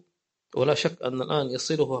أذكره ولا شك أن الآن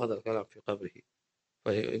يصله هذا الكلام في قبره،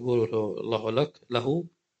 فيقول له الله له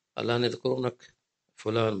الآن يذكرونك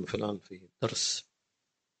فلان فلان في درس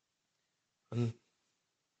عن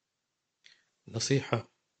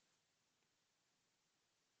نصيحة.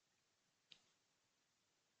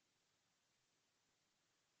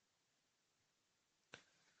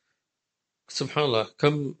 سبحان الله،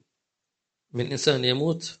 كم من إنسان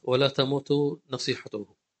يموت ولا تموت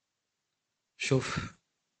نصيحته. شوف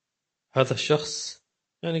هذا الشخص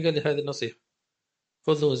يعني قال لي هذه النصيحة: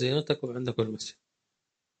 خذوا زينتكم عند كل مسجد.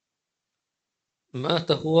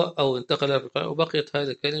 مات هو أو انتقل إلى وبقيت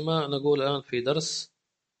هذه الكلمة نقول الآن في درس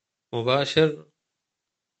مباشر،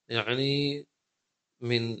 يعني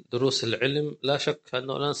من دروس العلم، لا شك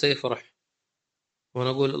أنه الآن سيفرح،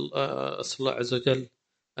 ونقول أسأل الله عز وجل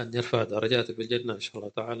أن يرفع درجاته في الجنة إن شاء الله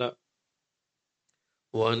تعالى،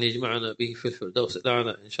 وأن يجمعنا به في الفردوس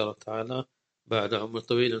الأعلى إن شاء الله تعالى بعد عمر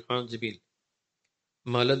طويل وحال جميل.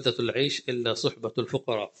 ما لذة العيش إلا صحبة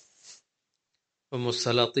الفقراء، هم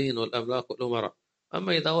السلاطين والأملاك والأمراء.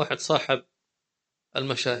 أما إذا واحد صاحب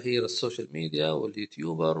المشاهير السوشيال ميديا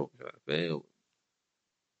واليوتيوبر ومش عارف إيه،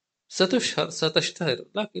 ستشتهر،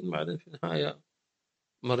 لكن بعدين في النهاية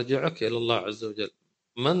مرجعك إلى الله عز وجل.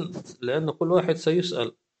 لأن كل واحد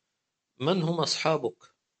سيسأل من هم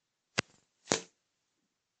أصحابك،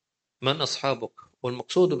 من أصحابك.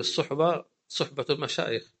 والمقصود بالصحبة صحبة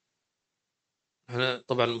المشايخ.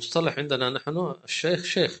 طبعا المصطلح عندنا نحن الشيخ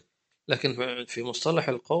شيخ، لكن في مصطلح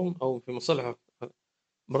القوم أو في مصطلح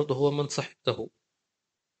برضه هو من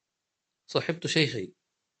صحبت شيخي.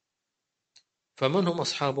 فمن هم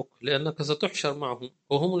أصحابك؟ لأنك ستحشر معهم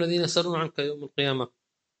وهم الذين يسألون عنك يوم القيامة.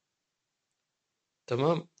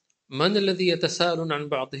 تمام. من الذي يتساءلون عن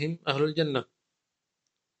بعضهم؟ أهل الجنة،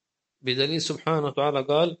 بدليل سبحانه وتعالى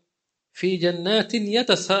قال في جنات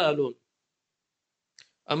يتساءلون.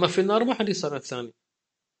 أما في النار ما حد يسأل الثاني،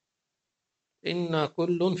 إنا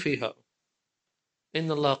كل فيها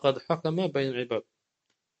إن الله قد حكم بين العباد.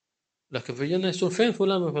 لكن في الجنة يسألون فين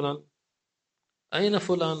فلان وفلان، أين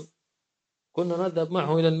فلان، كنا نذهب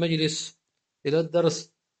معه إلى المجلس، إلى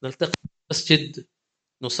الدرس، نلتقي في المسجد،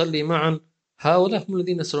 نصلي معا. هؤلاء هم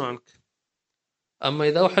الذين يسألون عنك. أما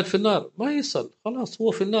إذا واحد في النار ما يسأل، خلاص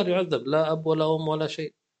هو في النار يعذب، لا أب ولا أم ولا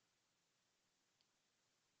شيء.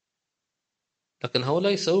 لكن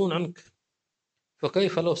هؤلاء يسألون عنك،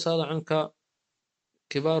 فكيف لو سأل عنك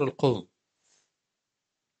كبار القوم،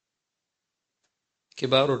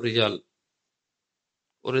 كبار الرجال؟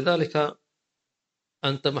 ولذلك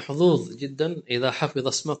أنت محظوظ جدا إذا حفظ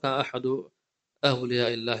اسمك أحد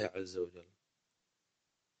أولياء الله عز وجل.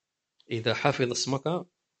 إذا حفظ اسمك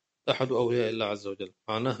أحد أولياء الله عز وجل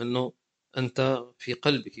معناه أنه أنت في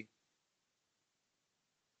قلبه.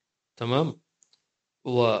 تمام.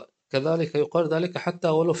 وكذلك يقال ذلك حتى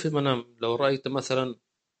ولو في منام، لو رأيت مثلا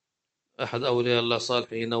أحد أولياء الله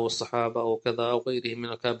الصالحين أو الصحابة أو كذا أو غيرهم من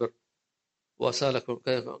الأكابر وسألك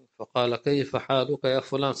كيف، فقال كيف حالك يا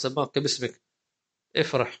فلان، سماك باسمك،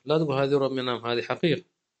 افرح، لا تقول هذه رؤيا منام، هذه حقيقة،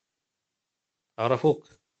 عرفوك،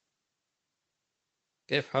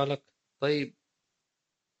 كيف حالك. طيب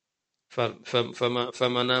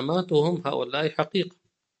فمناماتهم هؤلاء حقيقة،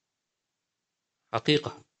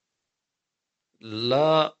 حقيقة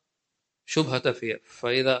لا شبهة فيها.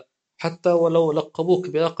 فإذا حتى ولو لقبوك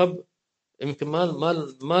بلقب يمكن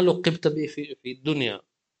ما لقبت به في الدنيا،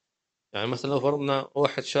 يعني مثلا لو فرضنا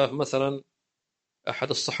واحد شاف مثلا أحد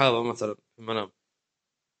الصحابة مثلا في المنام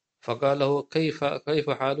فقال له كيف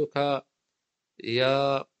حالك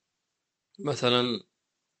يا مثلا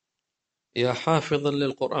يا حافظا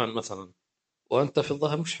للقرآن مثلا، وأنت في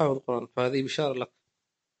الظاهر مش حافظ القرآن، فهذه بشارة لك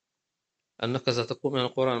أنك ستكون من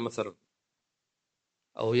القرآن مثلا.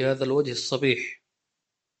 أو يا ذا الوجه الصبيح،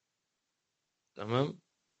 تمام،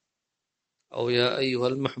 أو يا أيها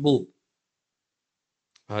المحبوب.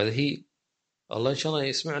 هذه الله إن شاء الله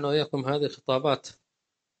يسمعنا وإياكم هذه الخطابات.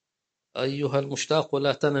 أيها المشتاق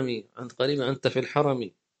لا تنمي، عن قريب أنت في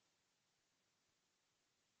الحرم.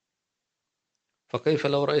 فكيف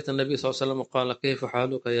لو رأيت النبي صلى الله عليه وسلم قال كيف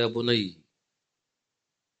حالك يا بني؟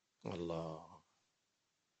 الله،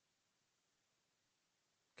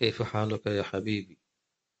 كيف حالك يا حبيبي؟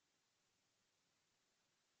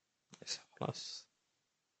 خلاص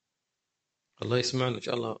الله يسمعنا إن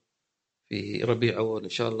شاء الله في ربيع أول إن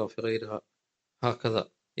شاء الله وفي غيرها.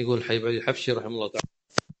 هكذا يقول الحبيب علي الحبشي رحمه الله تعالى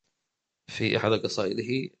في أحد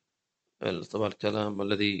قصائده، طبعا الكلام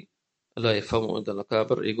الذي لا يفهمه عند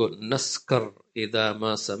الأكابر، يقول نسكر إذا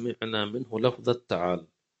ما سمعنا منه لفظ التعال.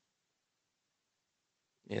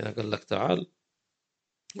 إذا قال لك تعال،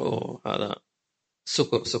 هذا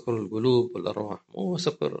سكر القلوب والأرواح، مو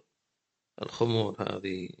سكر الخمور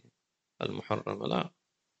هذه المحرمة، لا.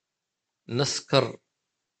 نسكر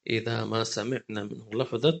إذا ما سمعنا منه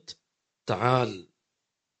لفظة تعال.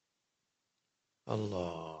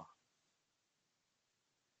 الله.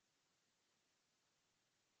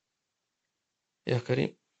 يا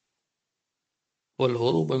كريم.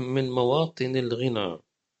 والهروب من مواطن الغنى.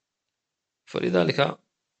 فلذلك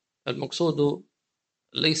المقصود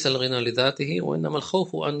ليس الغنى لذاته، وإنما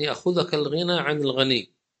الخوف أن يأخذك الغنى عن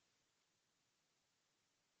الغني،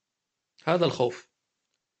 هذا الخوف.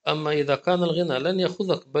 أما إذا كان الغنى لن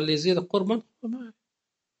يأخذك بل يزيدك قربا،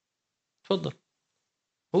 تفضل،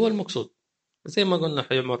 هو المقصود. زي ما قلنا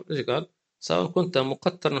حي عمر، إيش قال؟ سواء كنت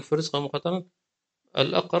مقترا في رزقه مقترا،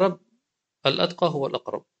 الأقرب الأتقى هو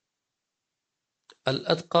الأقرب،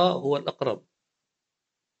 الأتقى هو الأقرب.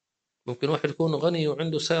 ممكن واحد يكون غني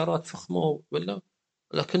وعنده سيارات فخمة بالله،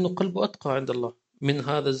 لكنه قلبه أتقى عند الله من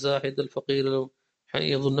هذا الزاهد الفقير لو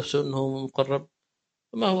يظن نفسه أنه مقرب.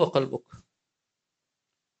 ما هو قلبك؟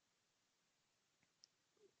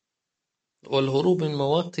 والهروب من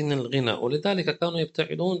مواطن الغنى. ولذلك كانوا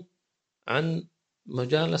يبتعدون عن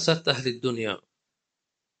مجالسة أهل الدنيا،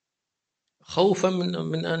 خوفا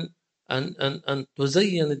من أن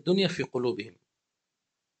تزين الدنيا في قلوبهم،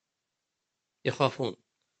 يخافون.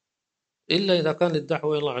 إلا إذا كان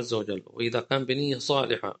للدعوة إلى الله عز وجل، وإذا كان بنية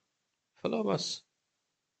صالحة فلا بأس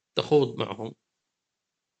تخوض معهم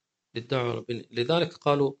للدعوة. لذلك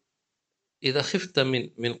قالوا إذا خفت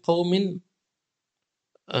من قوم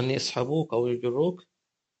أن يسحبوك أو يجروك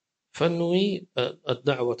فانوي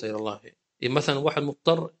الدعوة إلى الله. مثلا واحد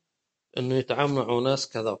مضطر أنه يتعامل مع ناس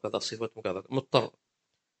كذا وكذا، صفتهم كذا، مضطر.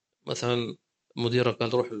 مثلا مديرك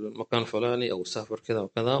قال روح المكان الفلاني أو سافر كذا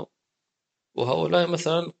وكذا، وهؤلاء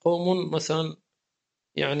مثلا قوم مثلا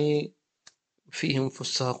يعني فيهم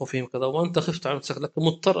فساق وفيهم كذا، وأنت خفت على نفسك لكن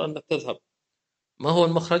مضطر أنك تذهب. ما هو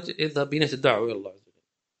المخرج؟ إذا بنيت الدعوة إلى الله عز وجل.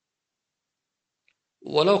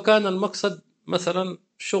 ولو كان المقصد مثلا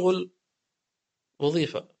شغل،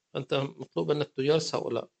 وظيفة، أنت مطلوب أنك تجالس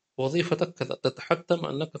هؤلاء، وظيفتك كذا تتحتم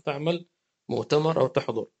أنك تعمل مؤتمر أو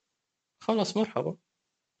تحضر، خلاص مرحبا.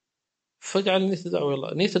 فاجعل نية الدعوة إلى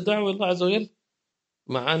الله، نية الدعوة إلى الله عز وجل،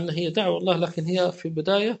 مع أن هي دعوة الله لكن هي في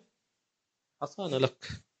البداية حصانة لك،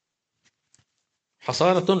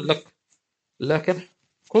 حصانة لك. لكن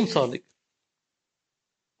كن صادق،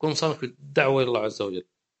 كن صادق في الدعوة إلى الله عز وجل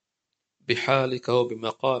بحالك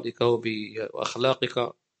وبمقالك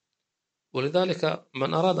وبأخلاقك. ولذلك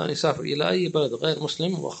من أراد أن يسافر إلى أي بلد غير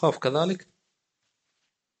مسلم وخاف كذلك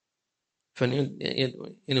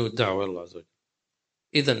فينوي الدعوة إلى الله عز وجل.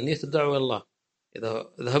 إذا نية الدعوة إلى الله،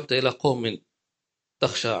 إذا ذهبت إلى قوم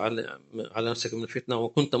تخشى على نفسك من الفتنة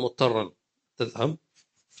وكنت مضطرا تذهب،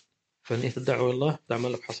 فنية الدعوة إلى الله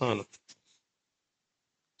تعمل لك حصانة.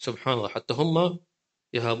 سبحان الله، حتى هم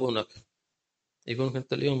يهابونك، يقولون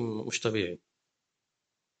أنت اليوم مش طبيعي،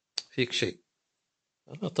 فيك شيء.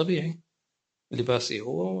 طبيعي، لباسي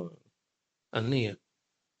هو النية،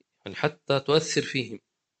 يعني حتى تؤثر فيهم.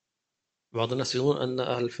 بعض الناس يقولون أن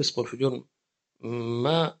أهل الفسق والفجور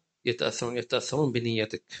ما يتأثرون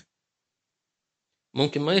بنيتك.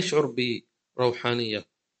 ممكن ما يشعر بروحانية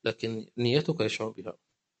لكن نيتك يشعر بها،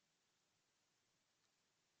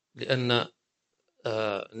 لأن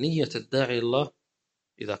نية الداعي الله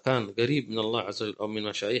إذا كان قريب من الله عز وجل أو من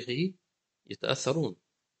مشايخه يتأثرون.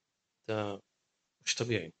 مش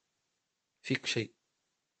طبيعي، فيك شيء.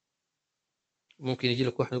 ممكن يجي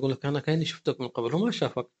لك واحد يقول لك أنا كأني شفتك من قبل، هو ما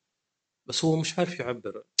شافك بس هو مش عارف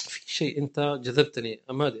يعبر، في شيء أنت جذبتني،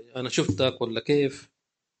 أنا شفتك ولا كيف.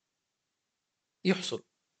 يحصل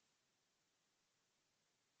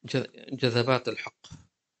جذبات الحق.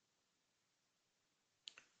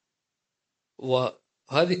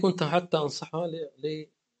 وهذه كنت حتى أنصحها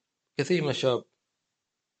لكثير من الشباب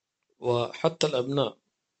وحتى الأبناء.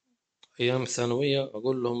 أيام الثانوية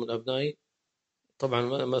أقول لهم من أبنائي، طبعا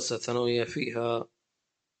مدرسة الثانوية فيها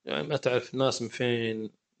يعني ما تعرف الناس من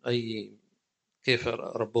فين، أي كيف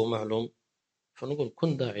ربوا أهلهم. فنقول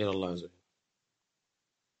كن داعي إلى الله عز وجل.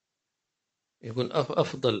 يقول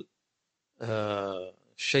أفضل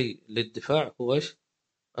شيء للدفاع هو إيش؟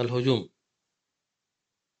 الهجوم.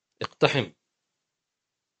 اقتحم،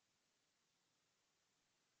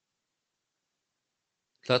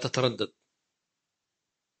 لا تتردد.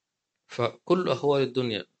 فكل أهوال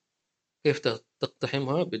الدنيا كيف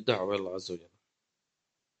تقتحمها؟ بالدعوة إلى الله عز وجل.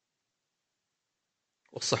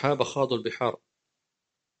 والصحابة خاضوا البحار،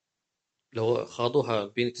 لو خاضوها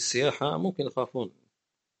بنية السياحة ممكن يخافون،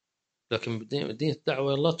 لكن بدين الدعوة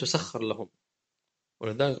إلى الله تسخر لهم.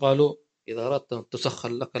 ولذلك قالوا إذا أردت أن تسخر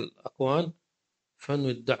لك الأكوان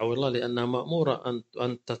فانوي الدعوة الله، لأنها مأمورة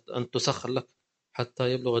أن تسخر لك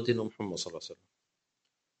حتى يبلغ دين محمد صلى الله عليه وسلم.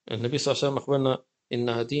 النبي صلى الله عليه وسلم أخبرنا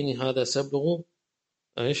إن ديني هذا سيبلغ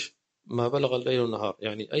إيش ما بلغ الليل والنهار،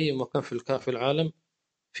 يعني أي مكان في العالم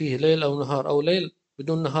فيه ليل أو نهار، أو ليل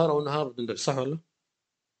بدون نهار أو نهار بدون ليل، صح ولا؟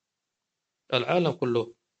 العالم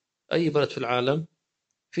كله، أي بلد في العالم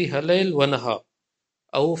فيها ليل ونهار،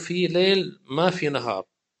 أو في ليل ما في نهار،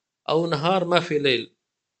 أو نهار ما في ليل،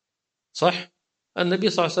 صح؟ النبي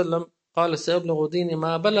صلى الله عليه وسلم قال سيبلغ ديني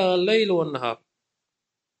ما بلغ الليل والنهار.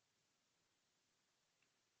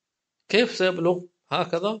 كيف سيبلغ؟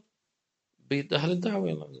 هكذا بيد أهل الدعوة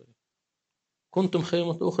إلى الله عز وجل. كنتم خير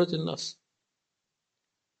أمة أخرجت للناس،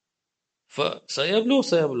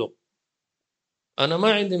 سيبلغ. أنا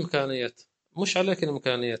ما عندي إمكانيات، مش عليك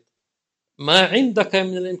الإمكانيات، ما عندك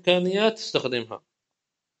من الإمكانيات استخدمها.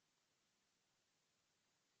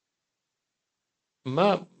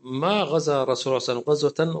 ما غزا الرسول صلى الله عليه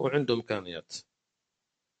وسلم غزوة وعنده إمكانيات.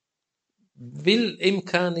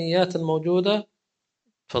 بالإمكانيات الموجودة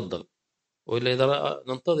تفضل، وإلا إذا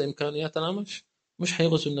ننتظر إمكانياتنا مش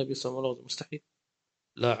حيغزو النبي صلى الله عليه وسلم، مستحيل،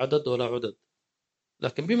 لا عدد ولا عدد.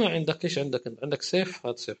 لكن بما عندك، إيش عندك سيف،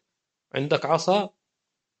 هذا سيف، عندك عصا.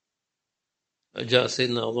 جاء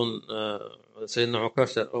سيدنا أظن سيدنا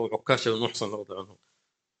عكاشة بن محصن رضي الله عنه،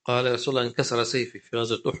 قال يا رسول الله انكسر سيفي في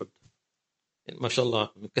غزوة أحد، ما شاء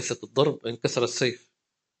الله من كثرة الضرب انكسر السيف،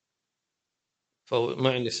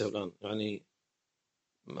 فما عندي سيف الآن.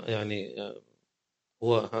 يعني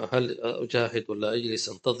هو هل أجاهد ولا أجلس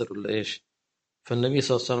أنتظر ولا إيش؟ فالنبي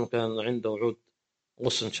صلى الله عليه وسلم كان عنده عود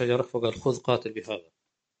غصن شجرة، فقال خذ قاتل بهذا،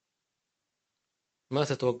 ما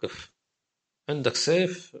تتوقف، عندك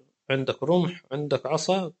سيف، عندك رمح، عندك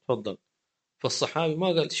عصا، تفضل. فالصحابي ما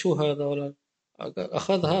قال شو هذا ولا،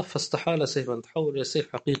 أخذها فاستحال سيفا، تحول إلى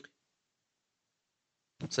سيف حقيقي.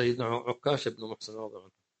 سيدنا عكاشة بن محسن رضي الله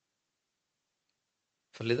عنه.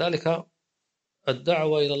 فلذلك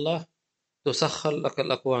الدعوة إلى الله تسخر لك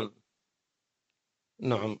الأكوان،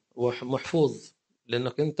 نعم، ومحفوظ،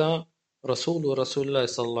 لأنك أنت رسول ورسول الله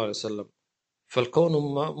صلى الله عليه وسلم، فالكون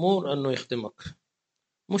مأمور أنه يخدمك،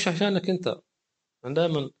 مش عشانك أنت.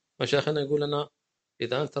 دائما مشايخنا يقول لنا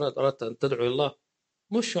إذا أنت أردت أن تدعو الله،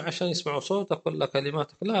 مش عشان يسمعوا صوتك ولا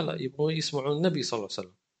كلماتك، لا، يبغوا يسمعوا النبي صلى الله عليه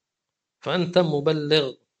وسلم، فأنت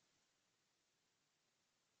مبلغ،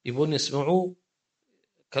 يبون يسمعوا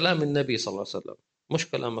كلام النبي صلى الله عليه وسلم،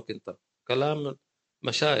 مش كلامك أنت، كلام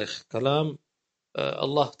مشايخ، كلام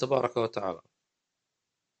الله تبارك وتعالى.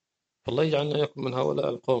 فالله يجعلنا إياكم من هؤلاء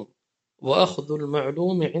القوم. وأخذ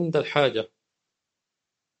المعلوم عند الحاجة،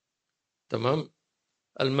 تمام.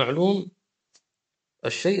 المعلوم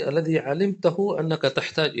الشيء الذي علمته أنك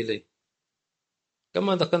تحتاج إليه،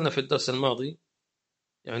 كما ذكرنا في الدرس الماضي،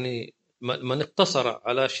 يعني من اقتصر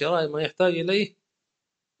على شراء ما يحتاج إليه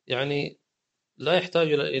يعني لا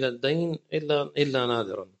يحتاج إلى الدين إلا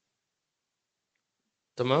نادرا،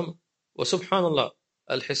 تمام. وسبحان الله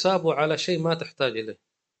الحساب على شيء ما تحتاج إليه،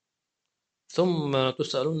 ثم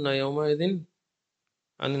تسألون يومئذ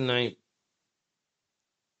عن النعيم.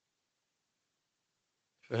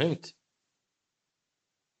 فهمت؟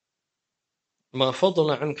 ما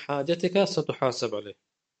فضل عن حاجتك ستحاسب عليه.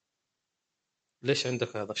 ليش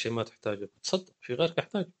عندك هذا الشيء ما تحتاجه؟ تصدق في غيرك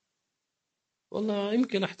يحتاج، والله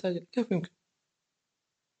يمكن أحتاج، كيف يمكن؟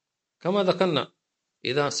 كما ذكرنا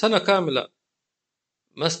إذا سنة كاملة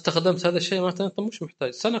ما استخدمت هذا الشيء معناته أنت مش محتاج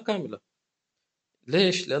سنة كاملة.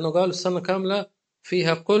 ليش؟ لأنه قالوا السنة كاملة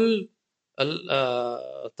فيها كل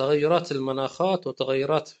تغيرات المناخات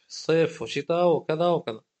وتغيرات في الصيف وشتاء وكذا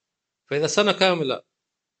وكذا. فإذا سنة كاملة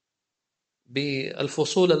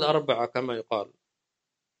بالفصول الأربعة كما يقال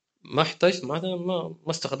ما احتجت، ما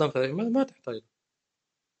استخدمت، ما تحتاج،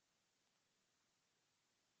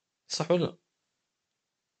 صح ولا لا؟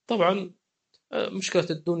 طبعا مشكلة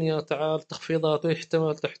الدنيا تعال تخفيضات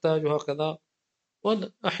ويحتمل تحتاج وهكذا،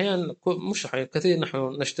 وأحيانا مش أحيانا كثير نحن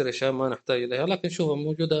نشتري أشياء ما نحتاج إليها، لكن شوفها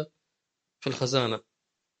موجودة في الخزانة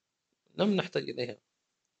لم نحتاج إليها،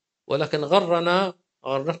 ولكن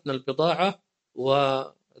غرتنا البضاعة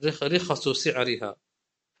ورخصوا سعرها.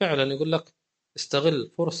 فعلا يقول لك استغل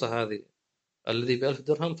الفرصة هذه، الذي ب1000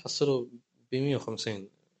 درهم تحصله ب150.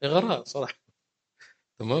 إغراء صراحة،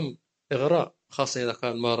 تمام، إغراء، خاصة إذا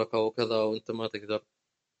كان ماركة وكذا وأنت ما تقدر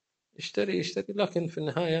اشتري. لكن في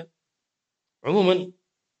النهاية عموما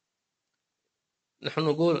نحن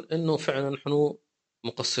نقول إنه فعلا نحن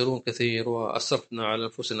مقصرون كثير وأسرفنا على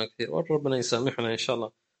أنفسنا كثير، وربنا يسامحنا إن شاء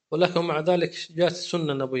الله. ولكن مع ذلك جاءت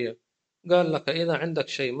السنة النبوية، قال لك إذا عندك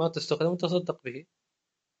شيء ما تستخدمه تصدق به،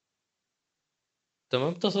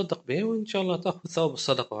 تمام، تصدق به وإن شاء الله تأخذ ثواب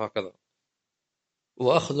الصدقة، وهكذا.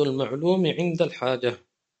 وأخذ المعلوم عند الحاجة.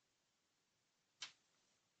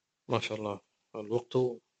 ما شاء الله الوقت.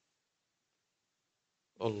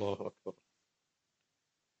 الله أكبر.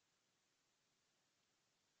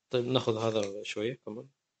 طيب ناخذ هذا شوية كمان.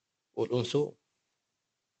 والأنس.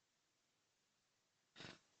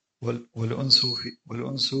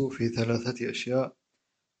 والأنس في ثلاثة أشياء: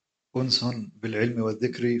 أنس بالعلم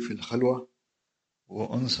والذكر في الخلوة،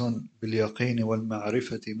 وأنس باليقين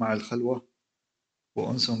والمعرفة مع الخلوة،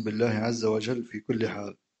 وأنس بالله عز وجل في كل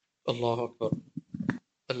حال. الله أكبر.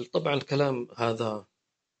 طبعا الكلام هذا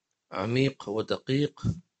عميق ودقيق،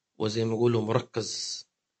 وزي ما يقولوا مركز،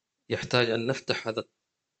 يحتاج أن نفتح هذا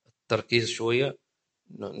التركيز شوية،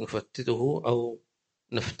 نفتته أو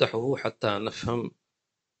نفتحه حتى نفهم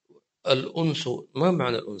الأنس. ما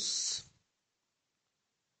معنى الأنس؟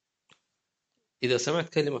 إذا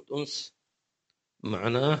سمعت كلمة أنس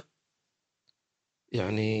معناه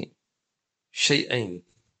يعني شيئين.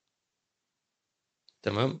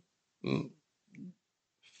 تمام.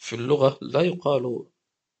 في اللغة لا يقال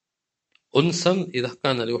أنسا إذا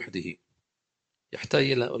كان لوحده،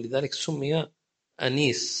 يحتاج إلى، ولذلك سمي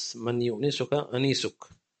أنيس، من يؤنسك أنيسك.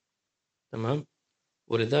 تمام.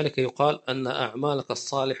 ولذلك يقال أن أعمالك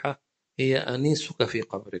الصالحة هي أنيسك في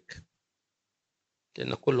قبرك،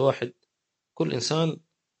 لأن كل إنسان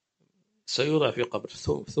سيوضع في قبر،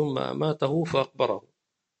 ثم أماته فأقبره.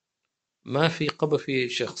 ما في قبر في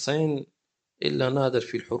شخصين إلا نادر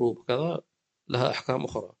في الحروب كذا، لها أحكام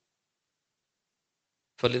أخرى.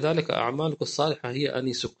 فلذلك أعمالك الصالحة هي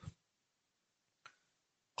أنيسك.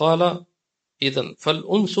 قال إذن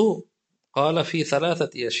فالأنس، قال في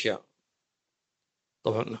ثلاثة أشياء.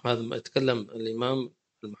 طبعا هذا ما يتكلم الإمام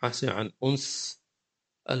المحاسن عن أنس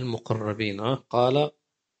المقربين. قال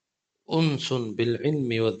أنس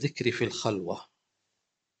بالعلم والذكر في الخلوة.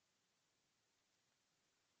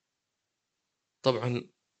 طبعا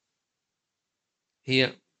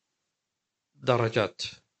هي درجات.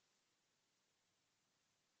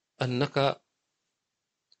 أنك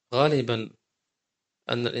غالبا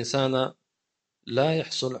أن الإنسان لا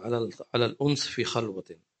يحصل على الأنس في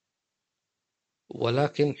خلوة،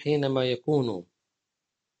 ولكن حينما يكون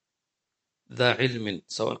ذا علم،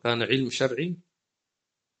 سواء كان علم شرعي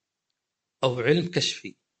أو علم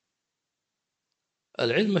كشفي.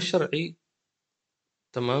 العلم الشرعي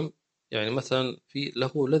تمام، يعني مثلا في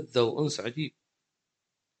له لذة وأنس عجيب،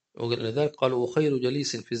 ولذلك قالوا وخير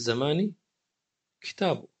جليس في الزمان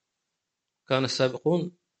كتابه. كان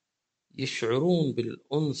السابقون يشعرون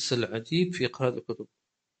بالأنس العجيب في قراءة الكتب،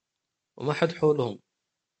 وما حد حولهم،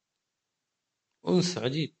 أنس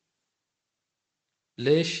عجيب.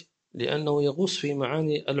 ليش؟ لأنه يغوص في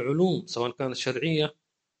معاني العلوم سواء كانت شرعية.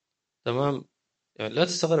 تمام. يعني لا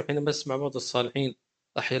تستغرب حينما تسمع بعض الصالحين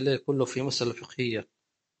أحيا الليل كله في مسألة فقهية،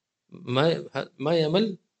 ما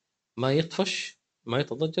يمل، ما يطفش، ما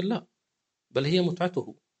يتضجر، لا، بل هي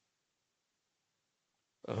متعته.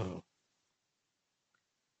 آه.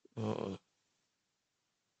 آه.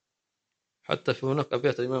 حتى في هناك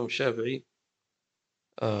أبيات الإمام الشافعي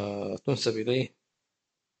تنسب إليه،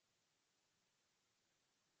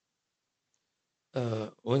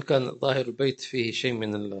 وإن كان ظاهر البيت فيه شيء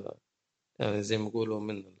من يعني زي ما يقولوا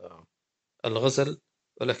من الغزل،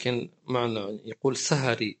 ولكن معنى يقول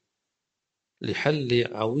سهري لحل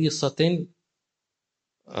عويصة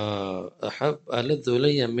أحب ألذ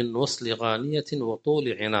إلي من وصل غانية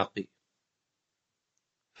وطول عناقي.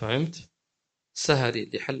 فهمت؟ سهري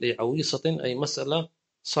لحل عويصة أي مسألة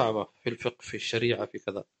صعبة في الفقه في الشريعة في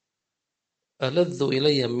كذا. ألذ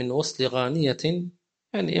إلي من وصل غانية،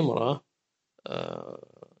 يعني امرأة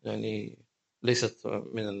يعني ليست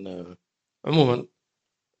عموما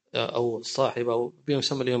أو صاحبة أو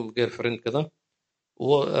بيسمى اليوم جير فريند كذا.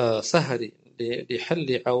 وسهري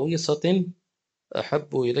لحل عويصة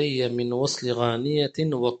أحب إلي من وصل غانية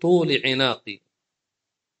وطول عناقي.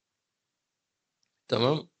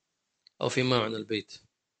 تمام. أو في معنى البيت،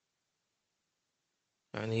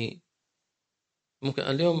 يعني ممكن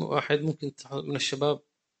اليوم واحد ممكن من الشباب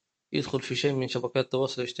يدخل في شيء من شبكات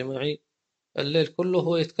التواصل الاجتماعي، الليل كله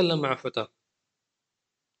هو يتكلم مع فتاة: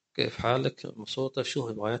 كيف حالك، مبسوطة، شو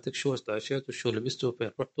هواياتك، شو استعشيتوا، شو لبستوا،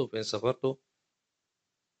 فين رحتوا، فين سافرتوا.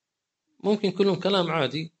 ممكن كلهم كلام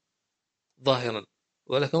عادي ظاهرا،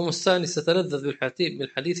 ولكن هو مستانس يتلذذ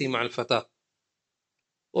بالحديث مع الفتاة،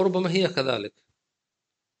 وربما هي كذلك.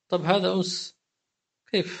 طب هذا أنس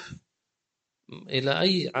كيف؟ إلى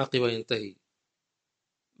أي عاقبة ينتهي؟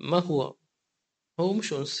 ما هو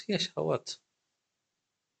مش أنس، هي شهوات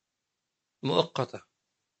مؤقتة.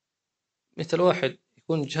 مثل واحد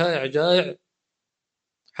يكون جائع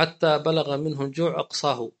حتى بلغ منه الجوع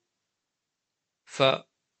أقصاه،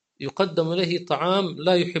 يقدم إليه طعام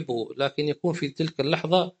لا يحبه، لكن يكون في تلك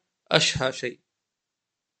اللحظة أشهى شيء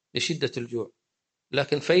لشدة الجوع.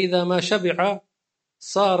 لكن فإذا ما شبع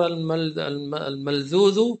صار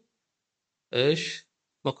الملذوذ إيش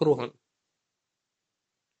مكروها،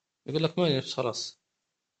 يقول لك ما خلاص.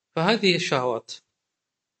 فهذه الشهوات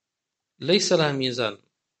ليس لها ميزان،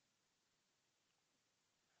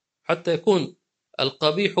 حتى يكون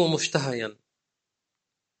القبيح مشتهيا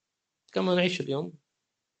كما نعيش اليوم.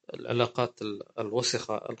 العلاقات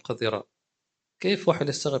الوسخة القذرة، كيف واحد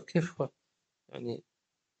يستغرب كيف يعني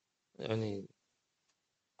يعني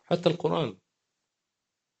حتى القرآن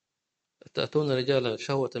تأتون رجالا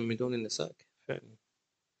شهوة من دون النساء، يعني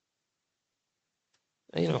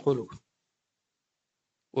أين عقولكم؟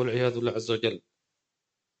 والعياذ بالله عز وجل.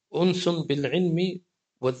 أنس بالعلم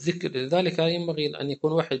والذكر، لذلك ينبغي أن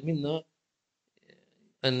يكون واحد منا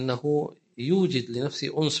أنه يوجد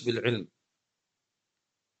لنفسه أنس بالعلم.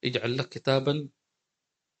 اجعل لك كتابا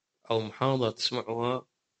أو محاضرة تسمعها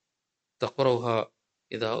تقرأها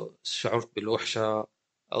إذا شعرت بالوحشة،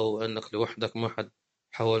 أو أنك لوحدك ما حد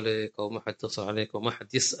حواليك، أو ما حد يتصل عليك، أو ما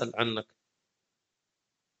حد يسأل عنك.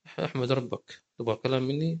 احمد ربك. تبغى كلام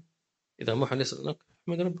مني؟ إذا ما حد يسأل عنك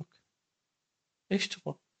احمد ربك. إيش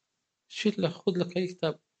تبغى؟ شيل لك، خذ لك أي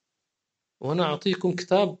كتاب، وأنا أعطيكم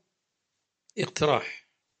كتاب اقتراح.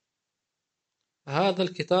 هذا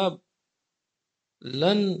الكتاب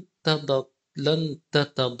لن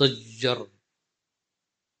تتضجر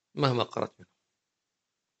مهما قرأت منه،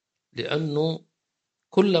 لأنه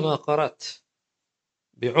كلما قرأت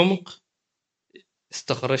بعمق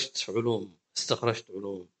استخرجت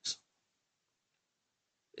علوم.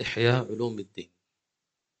 إحياء علوم الدين،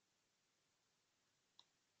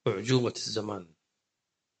 أعجوبة الزمان،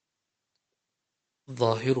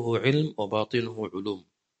 ظاهره علم وباطنه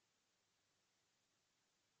علوم.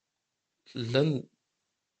 لن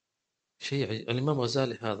شيء. الإمام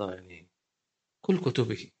غزالي هذا يعني كل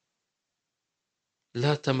كتبه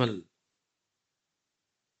لا تمل،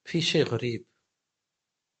 في شيء غريب،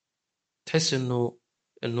 تحس إنه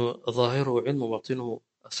ظاهره علم وباطنه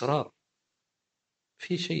أسرار.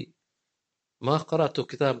 في شيء ما قرأت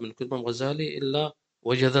كتاب من كتب الغزالي إلا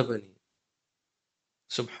وجذبني،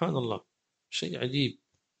 سبحان الله، شيء عجيب.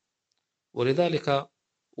 ولذلك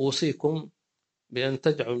أوصيكم بأن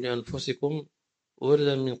تجعلوا لأنفسكم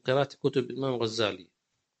وردا من قراءة كتب الإمام الغزالي،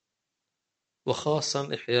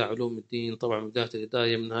 وخاصة إحياء علوم الدين، طبعا بداية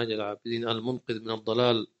الهداية، منهاج العابدين، المنقذ من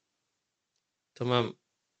الضلال. تمام.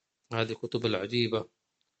 هذه كتب العجيبة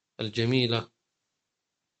الجميلة.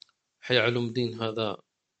 إحياء علوم الدين هذا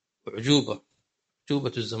أعجوبة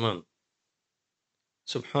الزمان،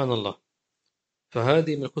 سبحان الله.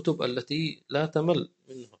 فهذه من الكتب التي لا تمل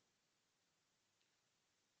منها.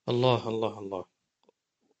 الله الله الله.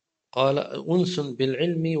 قال أنس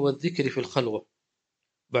بالعلم والذكر في الخلوة.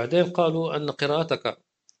 بعدين قالوا أن قراءتك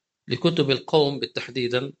لكتب القوم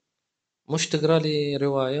بالتحديدا مش تقرأ لي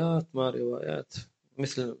روايات، ما روايات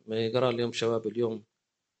مثل ما يقرأ اليوم شباب اليوم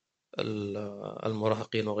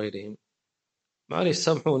المراهقين وغيرهم. معليش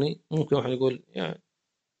سامحوني، ممكن واحد يقول يعني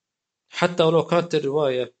حتى ولو كانت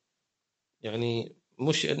الرواية يعني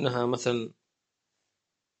مش إنها مثلا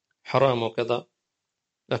حرام وكذا،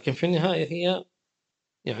 لكن في النهاية هي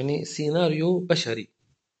يعني سيناريو بشري،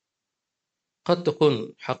 قد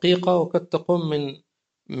تكون حقيقة وقد تكون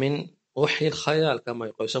من وحي الخيال كما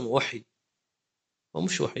يقول، يسمى وحي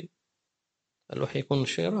ومش وحي. الوحي يكون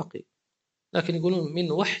شيء راقي، لكن يقولون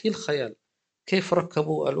من وحي الخيال. كيف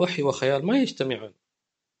ركبوا الوحي وخيال؟ ما يجتمعان.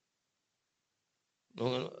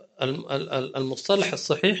 المصطلح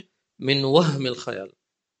الصحيح من وهم الخيال.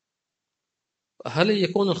 هل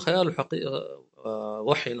يكون الخيال حقيقة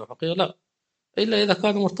وحي وحقيقة؟ لا، إلا إذا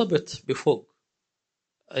كان مرتبط بفوق،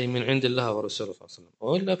 أي من عند الله ورسوله صلى الله عليه وسلم،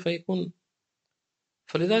 وإلا فيكون.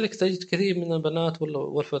 فلذلك تجد كثير من البنات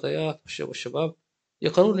والفتيات والشباب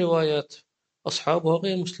يقرؤون روايات أصحابها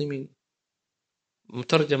غير مسلمين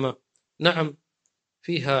مترجمة. نعم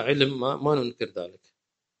فيها علم، ما ننكر ذلك،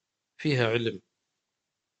 فيها علم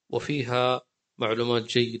وفيها معلومات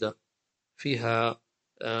جيدة، فيها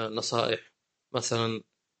نصائح مثلا،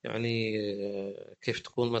 يعني كيف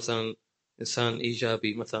تكون مثلا إنسان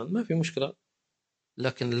إيجابي مثلا، ما في مشكلة،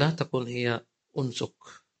 لكن لا تكون هي أنسك،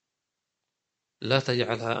 لا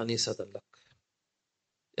تجعلها أنيسة لك.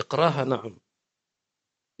 اقراها نعم،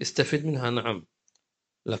 استفد منها نعم،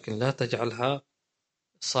 لكن لا تجعلها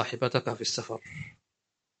صاحبتك في السفر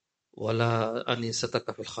ولا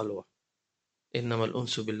أنيستك في الخلوة. إنما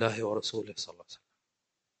الأنس بالله ورسوله صلى الله عليه وسلم،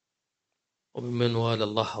 وممن والى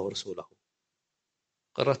الله ورسوله.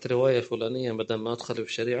 قرأت رواية فلانية بدل ما أدخل في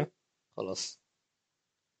الشريعة، خلاص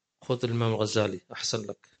خذ الإمام الغزالي أحسن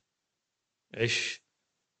لك. عش.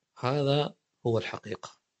 هذا هو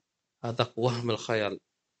الحقيقة، هذا وهم الخيال،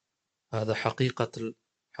 هذا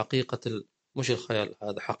مش الخيال،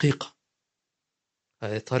 هذا حقيقة،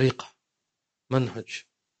 هذه طريقة، منهج.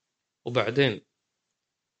 وبعدين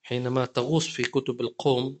حينما تغوص في كتب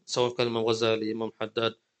القوم، سواء كان الإمام غزالي، الإمام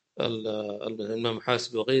حداد، الإمام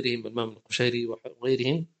حاسب وغيرهم، الإمام القشيري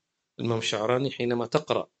وغيرهم، الإمام الشعراني، حينما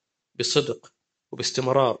تقرأ بصدق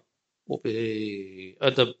وباستمرار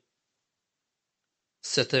وبأدب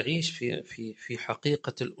ستعيش في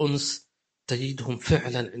حقيقة الأنس، تجدهم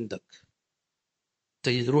فعلا عندك،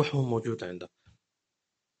 تجد روحهم موجودة عندك.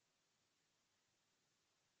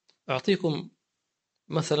 أعطيكم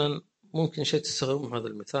مثلا، ممكن شيء تستغربون هذا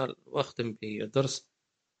المثال وأختم بالدرس.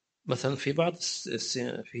 مثلا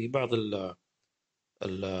في بعض ال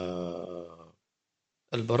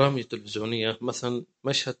البرامج التلفزيونية، مثلا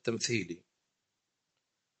مشهد تمثيلي،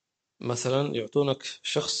 مثلا يعطونك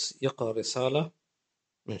شخص يقرأ رسالة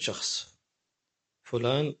من شخص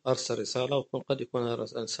فلان أرسل رسالة، وقد يكون هذا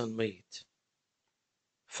إنسان ميت،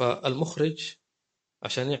 فالمخرج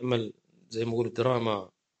عشان يعمل زي ما يقول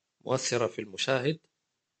دراما مؤثرة في المشاهد،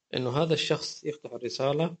 إنه هذا الشخص يفتح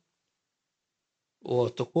الرسالة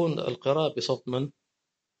وتكون القراءة بصوت من؟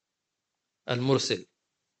 المرسل،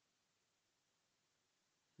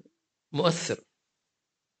 مؤثر،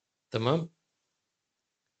 تمام.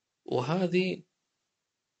 وهذه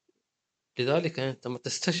لذلك أنت ما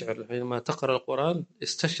تستشعر حينما تقرأ القرآن،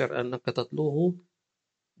 استشعر أنك تتلوه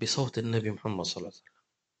بصوت النبي محمد صلى الله عليه وسلم.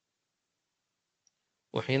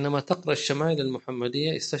 وحينما تقرأ الشمائل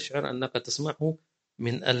المحمدية استشعر أنك تسمعه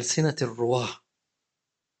من ألسنة الرواه.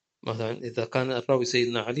 مثلا إذا كان الراوي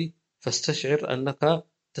سيدنا علي، فاستشعر أنك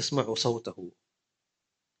تسمع صوته.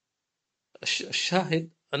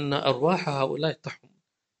 الشاهد أن أرواح هؤلاء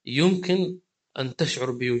يمكن أن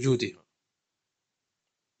تشعر بوجودها،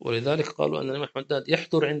 ولذلك قالوا أن الإمام حداد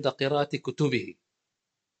يحضر عند قراءة كتبه.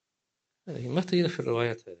 هذه ما تجد في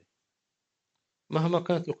الروايات هذه، مهما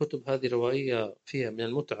كانت الكتب هذه روائية فيها من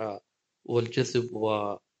المتعة والجذب،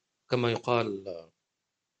 وكما يقال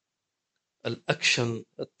الأكشن،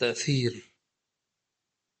 التأثير،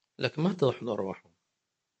 لكن ما تحضر أرواحهم،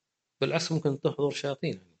 بالعكس ممكن تحضر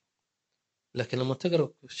شياطين. لكن لما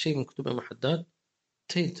تقرأ شيء من كتب الإمام حداد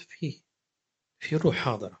تجد في روح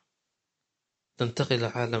حاضرة، تنتقل إلى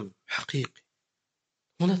عالم حقيقي،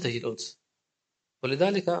 هنا تجد الأنس.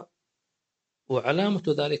 ولذلك وعلامة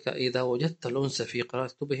ذلك إذا وجدت الأنس في قراءة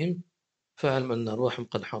كتبهم فاعلم أن أرواحهم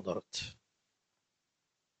قد حضرت،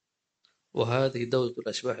 وهذه دولة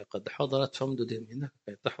الأشباح قد حضرت، فامدد منك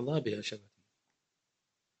كي تحظى بها شفتي.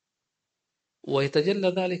 ويتجلى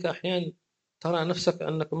ذلك أحيانا، ترى نفسك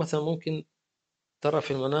أنك مثلا ممكن ترى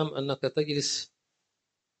في المنام أنك تجلس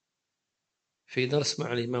في درس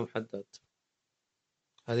مع الإمام حداد،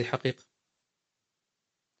 هذه حقيقة.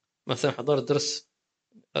 مثلا حضرت درس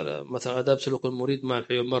مثلا آداب سلوك المريد مع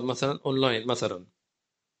الحبيب مثلا أونلاين مثلا،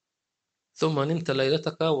 ثم نمت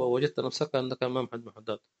ليلتك ووجدت نفسك أنك أمام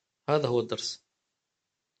حداد، هذا هو الدرس،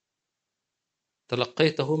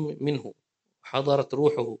 تلقيته منه، حضرت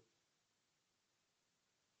روحه.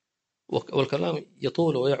 والكلام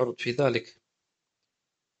يطول ويعرض في ذلك.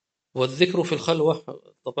 والذكر في الخلوة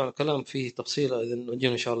طبعا كلام فيه تفصيل، إذا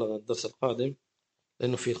نجينا إن شاء الله الدرس القادم،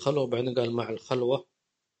 لأنه في الخلوة، وبعدين قال مع الخلوة،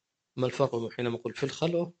 ما الفرق حينما نقول في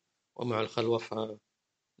الخلوة ومع الخلوة،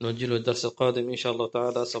 فنؤجله الدرس القادم إن شاء الله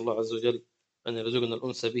تعالى. أسأل الله عز وجل أن يرزقنا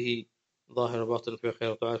الأنس به ظاهر وباطن في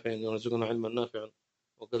خير وتعافى، أن يرزقنا علما نافعا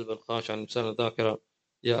وقلبا خاشعا لسانا ذاكرا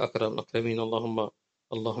يا أكرم الأكرمين.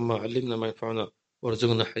 اللهم علمنا ما ينفعنا،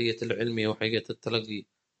 وارزقنا حية العلم وحية التلقي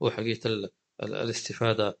وحية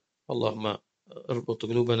الاستفادة. اللهم اربط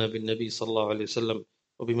قلوبنا بالنبي صلى الله عليه وسلم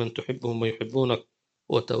وبمن تحبهم ويحبونك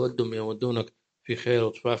وتودهم يودونك في خير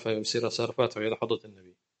وتعافى ويسير صرفاته إلى حضرة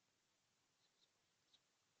النبي.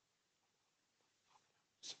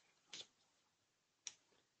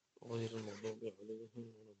 غير المغضوب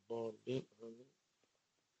عليهم ولا الضالين.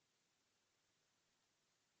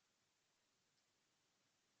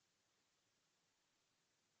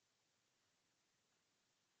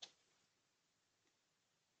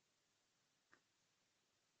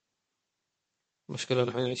 مشكلة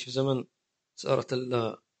نحن نعيش في زمن صارت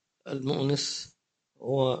المؤنس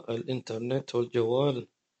هو الإنترنت والجوال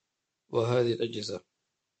وهذه الأجهزة،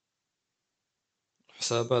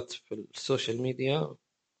 حسابات في السوشيال ميديا،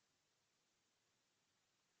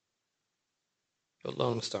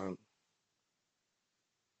 الله المستعان.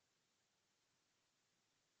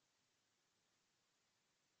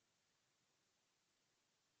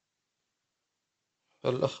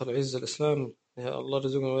 الأخ العز الإسلام، يا الله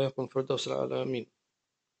رزقنا وإياكم فردوس الأعلى، آمين.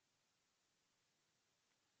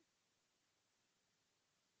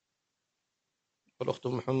 الأخت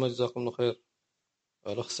محمد جزاكم الله خير.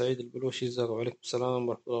 الأخ سعيد البلوشي جزاكم وعليكم السلام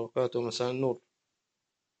ورحمة الله وبركاته. مساء النور.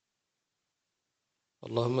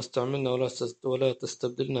 اللهم استعملنا ولا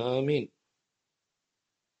تستبدلنا، آمين.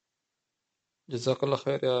 جزاك الله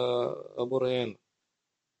خير يا أبو ريان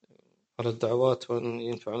على الدعوات، وأن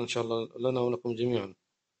ينفع إن شاء الله لنا ولكم جميعا.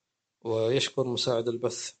 ويشكر مساعد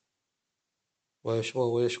البث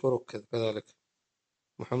ويشكرك كذلك.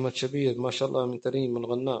 محمد شبير ما شاء الله من تريم من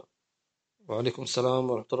غناء. وعليكم السلام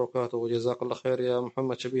ورحمة الله وبركاته، وجزاك الله خير يا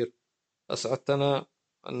محمد شبير. أسعدتنا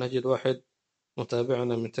أن نجد واحد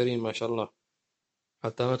متابعنا من تريم ما شاء الله،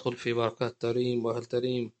 حتى ندخل في بركات تريم وأهل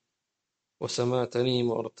تريم وسماء تريم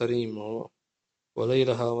وأرض تريم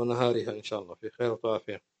وليلها ونهارها إن شاء الله في خير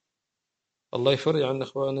وعافية. الله يفرج عن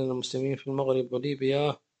إخواننا المسلمين في المغرب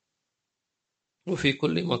وليبيا وفي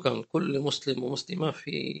كل مكان، كل مسلم ومسلمة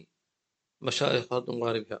في مشارق أرض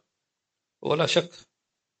مغاربها. ولا شك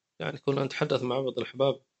يعني كنا نتحدث مع بعض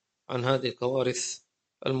الأحباب عن هذه الكوارث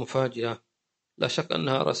المفاجئة، لا شك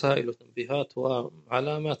أنها رسائل وتنبيهات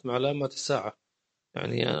وعلامات من علامات الساعة.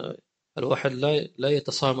 يعني الواحد لا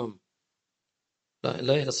يتصامم،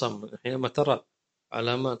 لا يتصامم حينما ترى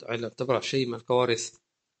علامات، ترى شيء من الكوارث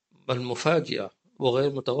المفاجئة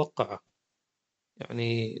وغير متوقعة.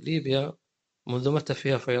 يعني ليبيا منذ متى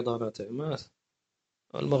فيها فيضانات؟ ما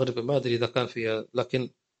المغرب ما أدري إذا كان فيها، لكن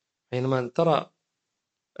حينما ترى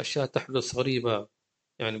أشياء تحدث غريبة،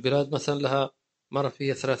 يعني بلاد مثلا لها مر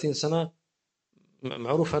فيها 30 سنة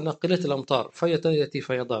معروف أنها قلة الأمطار، يأتي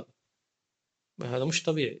فيضان. هذا مش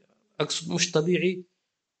طبيعي. أقصد مش طبيعي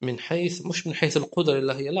من حيث، مش من حيث القدرة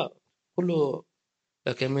الإلهية، لا كله،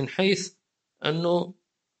 لكن من حيث أنه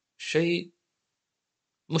شيء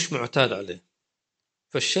مش معتاد عليه.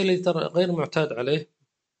 فالشيء اللي ترى غير معتاد عليه،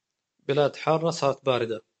 بلاد حارة صارت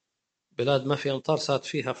باردة، بلاد ما في أمطار صارت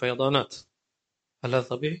فيها فيضانات. هل هذا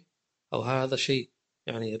طبيعي؟ أو هذا شيء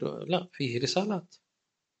يعني لا، فيه رسالات،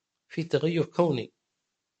 في تغير كوني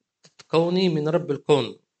من رب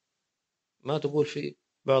الكون. ما تقول في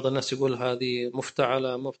بعض الناس يقول هذه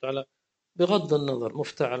مفتعلة، بغض النظر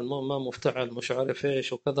مفتعل ما مفتعل مش عارف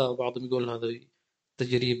ايش وكذا. بعضهم يقول هذا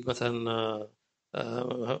تجريب مثلا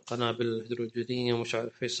قنابل هيدروجينية ومش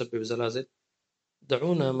عارف ايش يسبب زلازل.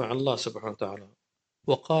 دعونا مع الله سبحانه وتعالى.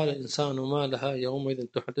 وقال الإنسان ما لها يومئذ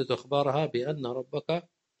تحدث أخبارها بأن ربك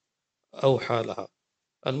أوحى لها.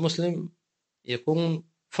 المسلم يكون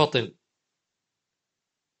فطن،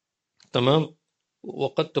 تمام.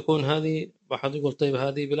 وقد تكون هذه، واحد يقول طيب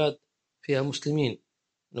هذه بلاد فيها مسلمين،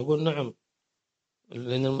 نقول نعم،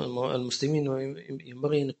 لأن المسلمين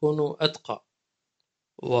ينبغي أن يكونوا أتقى،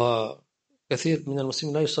 وكثير من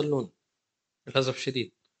المسلمين لا يصلون للأسف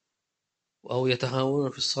الشديد، أو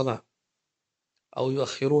يتهاونون في الصلاة أو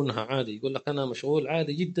يؤخرونها عادي. يقول لك أنا مشغول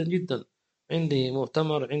عادي جدا جدا، عندي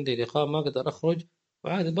مؤتمر، عندي لقاء، ما أقدر أخرج،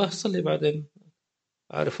 وعادي بصلي بعدين.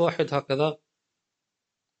 أعرف واحد هكذا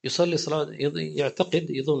يصلي صلاة يعتقد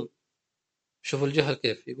يظن، شوف الجهل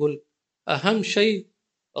كيف، يقول أهم شيء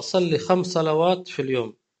أصلي 5 صلوات في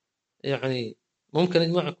اليوم. يعني ممكن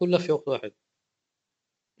يجمعها كلها في وقت واحد،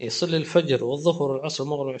 يصلي الفجر والظهر والعصر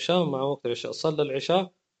والمغرب والعشاء مع وقت العشاء، صلى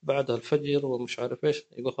العشاء بعدها الفجر ومش عارف ايش،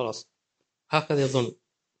 يقول خلاص هكذا يظن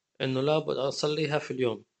انه لابد اصليها في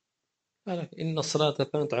اليوم. إن الصلاة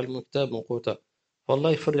كانت على الكتاب موقوتا.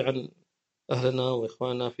 فالله يفرج عن أهلنا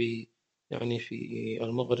وإخواننا في، يعني في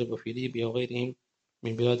المغرب وفي ليبيا وغيرهم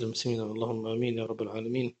من بلاد المسلمين. اللهم آمين يا رب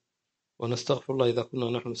العالمين. ونستغفر الله إذا كنا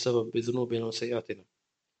نحن السبب بذنوبنا وسيئاتنا.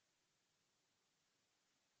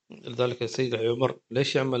 لذلك السيد عمر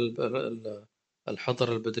ليش يعمل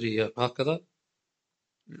الحضر البدرية هكذا؟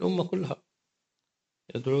 الأمة كلها،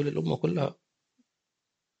 يدعو للأمة كلها.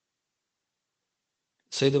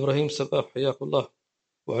 سيد إبراهيم السقاف حياك الله.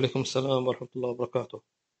 وعليكم السلام ورحمة الله وبركاته.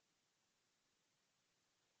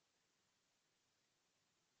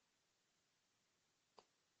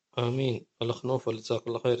 آمين. الأخ نوفل جزاك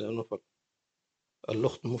الله خير يا نوفل.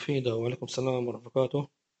 الأخت مفيدة وعليكم السلام ورحمة الله وبركاته.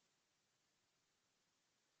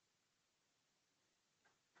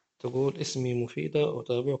 تقول اسمي مفيدة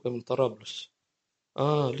أتابعك من طرابلس.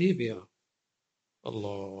 ليبيا.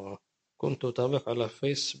 الله، كنت أتابعك على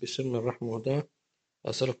فيس باسم الرحمة والهدى.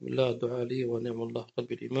 أسألك بالله الدعاء لي ونعم الله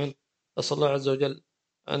قلبي الإيمان. أسأل الله عز وجل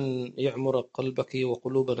أن يعمر قلبك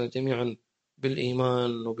وقلوبنا جميعا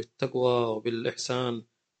بالإيمان وبالتقوى وبالإحسان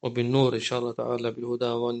وبالنور إن شاء الله تعالى، بالهدى،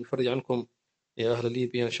 وأن يفرج عنكم يا أهل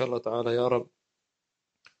ليبيا إن شاء الله تعالى يا رب.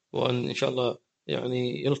 وأن إن شاء الله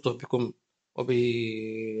يعني يلطف بكم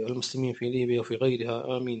وبالمسلمين في ليبيا وفي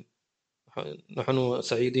غيرها، آمين. نحن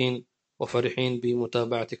سعيدين وفرحين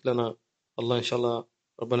بمتابعتك لنا. الله إن شاء الله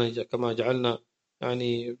ربنا كما جعلنا،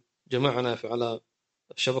 يعني جمعنا على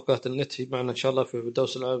شبكات النت في معنا إن شاء الله في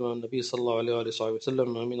الدوس العام مع النبي صلى الله عليه وآله وصحبه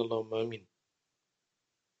وسلم. آمين اللهم آمين.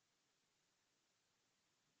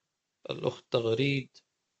 الأخت تغريد،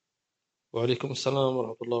 وعليكم السلام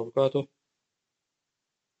ورحمة الله وبركاته.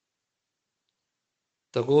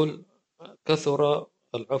 تقول: كثر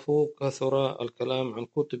كثر الكلام عن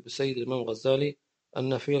كتب السيد الإمام الغزالي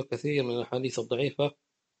أن فيه الكثير من الأحاديث الضعيفة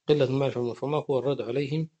قلة المعرفة، فما هو الرد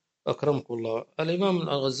عليهم أكرمكم الله؟ الإمام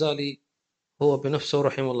الغزالي هو بنفسه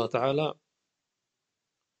رحمه الله تعالى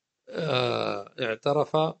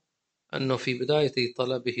اعترف أنه في بداية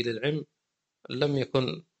طلبه للعلم لم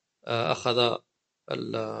يكن أخذ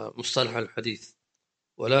مصطلح الحديث،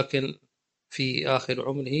 ولكن في آخر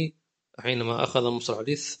عمره حينما أخذ مصطلح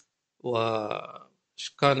الحديث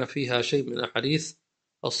وكان فيها شيء من الأحاديث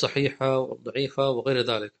الصحيحة والضعيفة وغير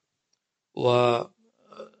ذلك.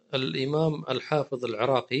 والإمام الحافظ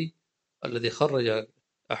العراقي الذي خرج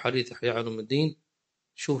أحاديث إحياء علوم الدين،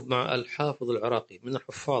 شوف، مع الحافظ العراقي من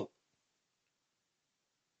الحفاظ،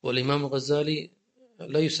 والإمام الغزالي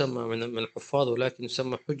لا يسمى من الحفاظ ولكن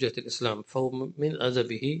يسمى حجة الإسلام. فهو من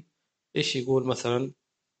أدبه إيش يقول؟ مثلا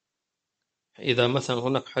إذا مثلا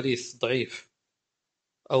هناك حديث ضعيف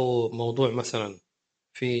أو موضوع مثلا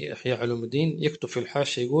في إحياء علوم الدين، يكتب في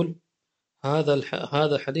الحاشية يقول: هذا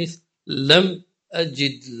الحديث لم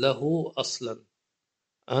أجد له أصلا،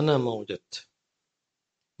 أنا ما وجدت.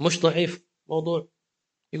 مش ضعيف موضوع،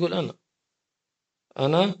 يقول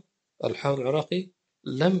أنا الحافظ العراقي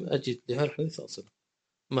لم أجد لهذا الحديث أصلا.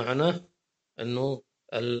 معناه أنه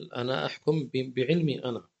أنا أحكم بعلمي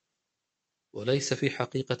أنا وليس في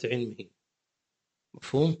حقيقة علمه.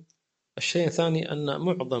 مفهوم؟ الشيء الثاني أن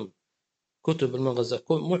معظم كتب الغزالي،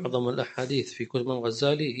 معظم الأحاديث في كتب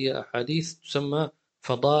الغزالي هي أحاديث تسمى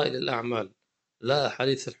فضائل الأعمال، لا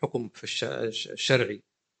أحاديث الحكم في الشرعي،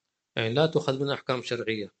 يعني لا تؤخذ من أحكام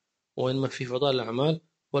شرعية، وإنما في فضائل الأعمال،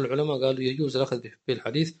 والعلماء قالوا يجوز الأخذ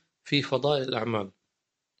بالحديث في فضائل الأعمال.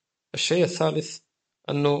 الشيء الثالث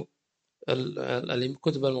أنه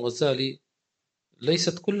كتب الغزالي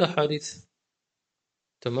ليست كل حديث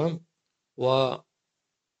تمام، وإنما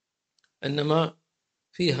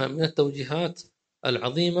فيها من التوجيهات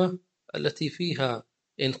العظيمة التي فيها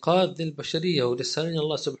إنقاذ للبشرية ولسان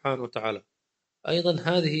الله سبحانه وتعالى. أيضا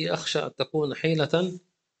هذه أخشى أن تكون حيلة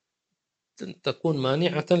تكون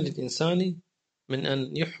مانعة للإنسان من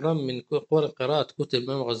أن يحرم من قراءة كتب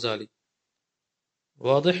الإمام الغزالي.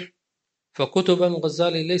 واضح؟ فكتب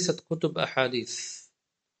الغزالي ليست كتب أحاديث.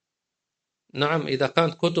 نعم، إذا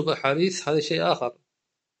كانت كتب أحاديث هذا شيء آخر،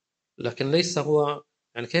 لكن ليس هو،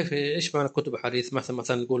 يعني كيف، إيش معنى كتب أحاديث؟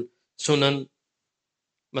 مثلا نقول سنن،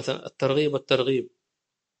 مثلا الترغيب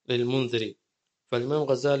للمنذري، فالإمام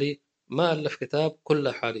الغزالي ما ألف كتاب كل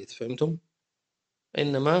أحاديث، فهمتم؟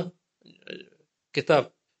 إنما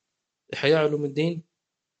كتاب إحياء علوم الدين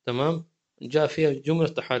تمام جاء فيها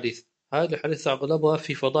جملة أحاديث، هذه الأحاديث أغلبها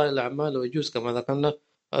في فضائل الأعمال، ويجوز كما ذكرنا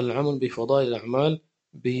العمل بفضائل الأعمال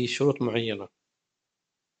بشروط معينة.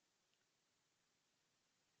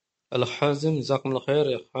 الأخ حازم، جزاكم الله خير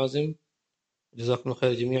يا أخ حازم، جزاكم الله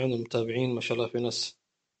خير جميعا المتابعين، ما شاء الله في ناس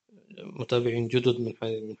متابعين جدد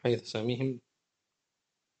من حيث أساميهم.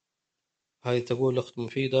 هذه تقول أخت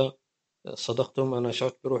مفيدة: صدقتم، أنا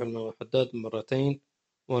شعرت بروح الإمام حداد مرتين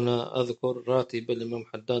وأنا أذكر راتب الإمام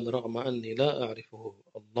حداد رغم أني لا أعرفه.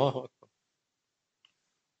 الله أكبر،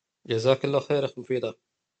 جزاك الله خير أخت مفيدة.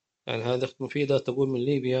 يعني هذه أخت مفيدة تقول من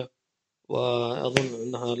ليبيا، وأظن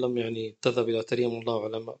أنها لم يعني تذهب إلى تريم، الله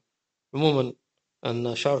أعلم. عموما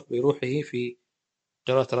أن شعرت بروحه في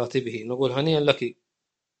قراءة راتبه، نقول هنيئا لك،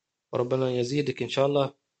 وربنا يزيدك إن شاء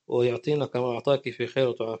الله ويعطينا كما أعطاك في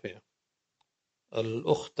خير وعافية.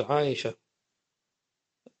 الأخت عائشة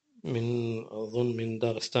أظن من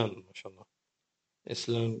داغستان، ما شاء الله،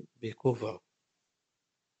 إسلام بكوفة،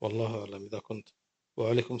 والله أعلم إذا كنت.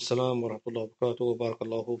 وعليكم السلام ورحمة الله وبركاته، وبارك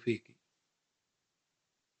الله فيك.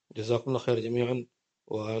 جزاكم الله خير جميعا،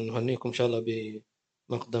 ونهنيكم إن شاء الله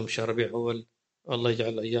بمقدم شهر ربيع أول. الله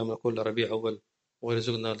يجعل أيامنا كل ربيع أول،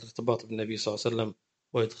 ويرزقنا الارتباط بالنبي صلى الله عليه وسلم،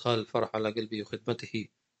 وإدخال الفرح على قلبي وخدمته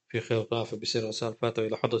في خير وعافية بسر رسالة الفاتحة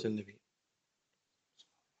إلى حضرة النبي.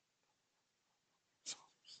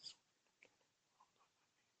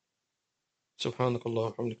 سبحانك اللهم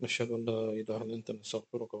وبحمدك، نشهد أن لا إله إلا أنت،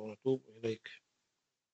 نستغفرك ونتوب إليك.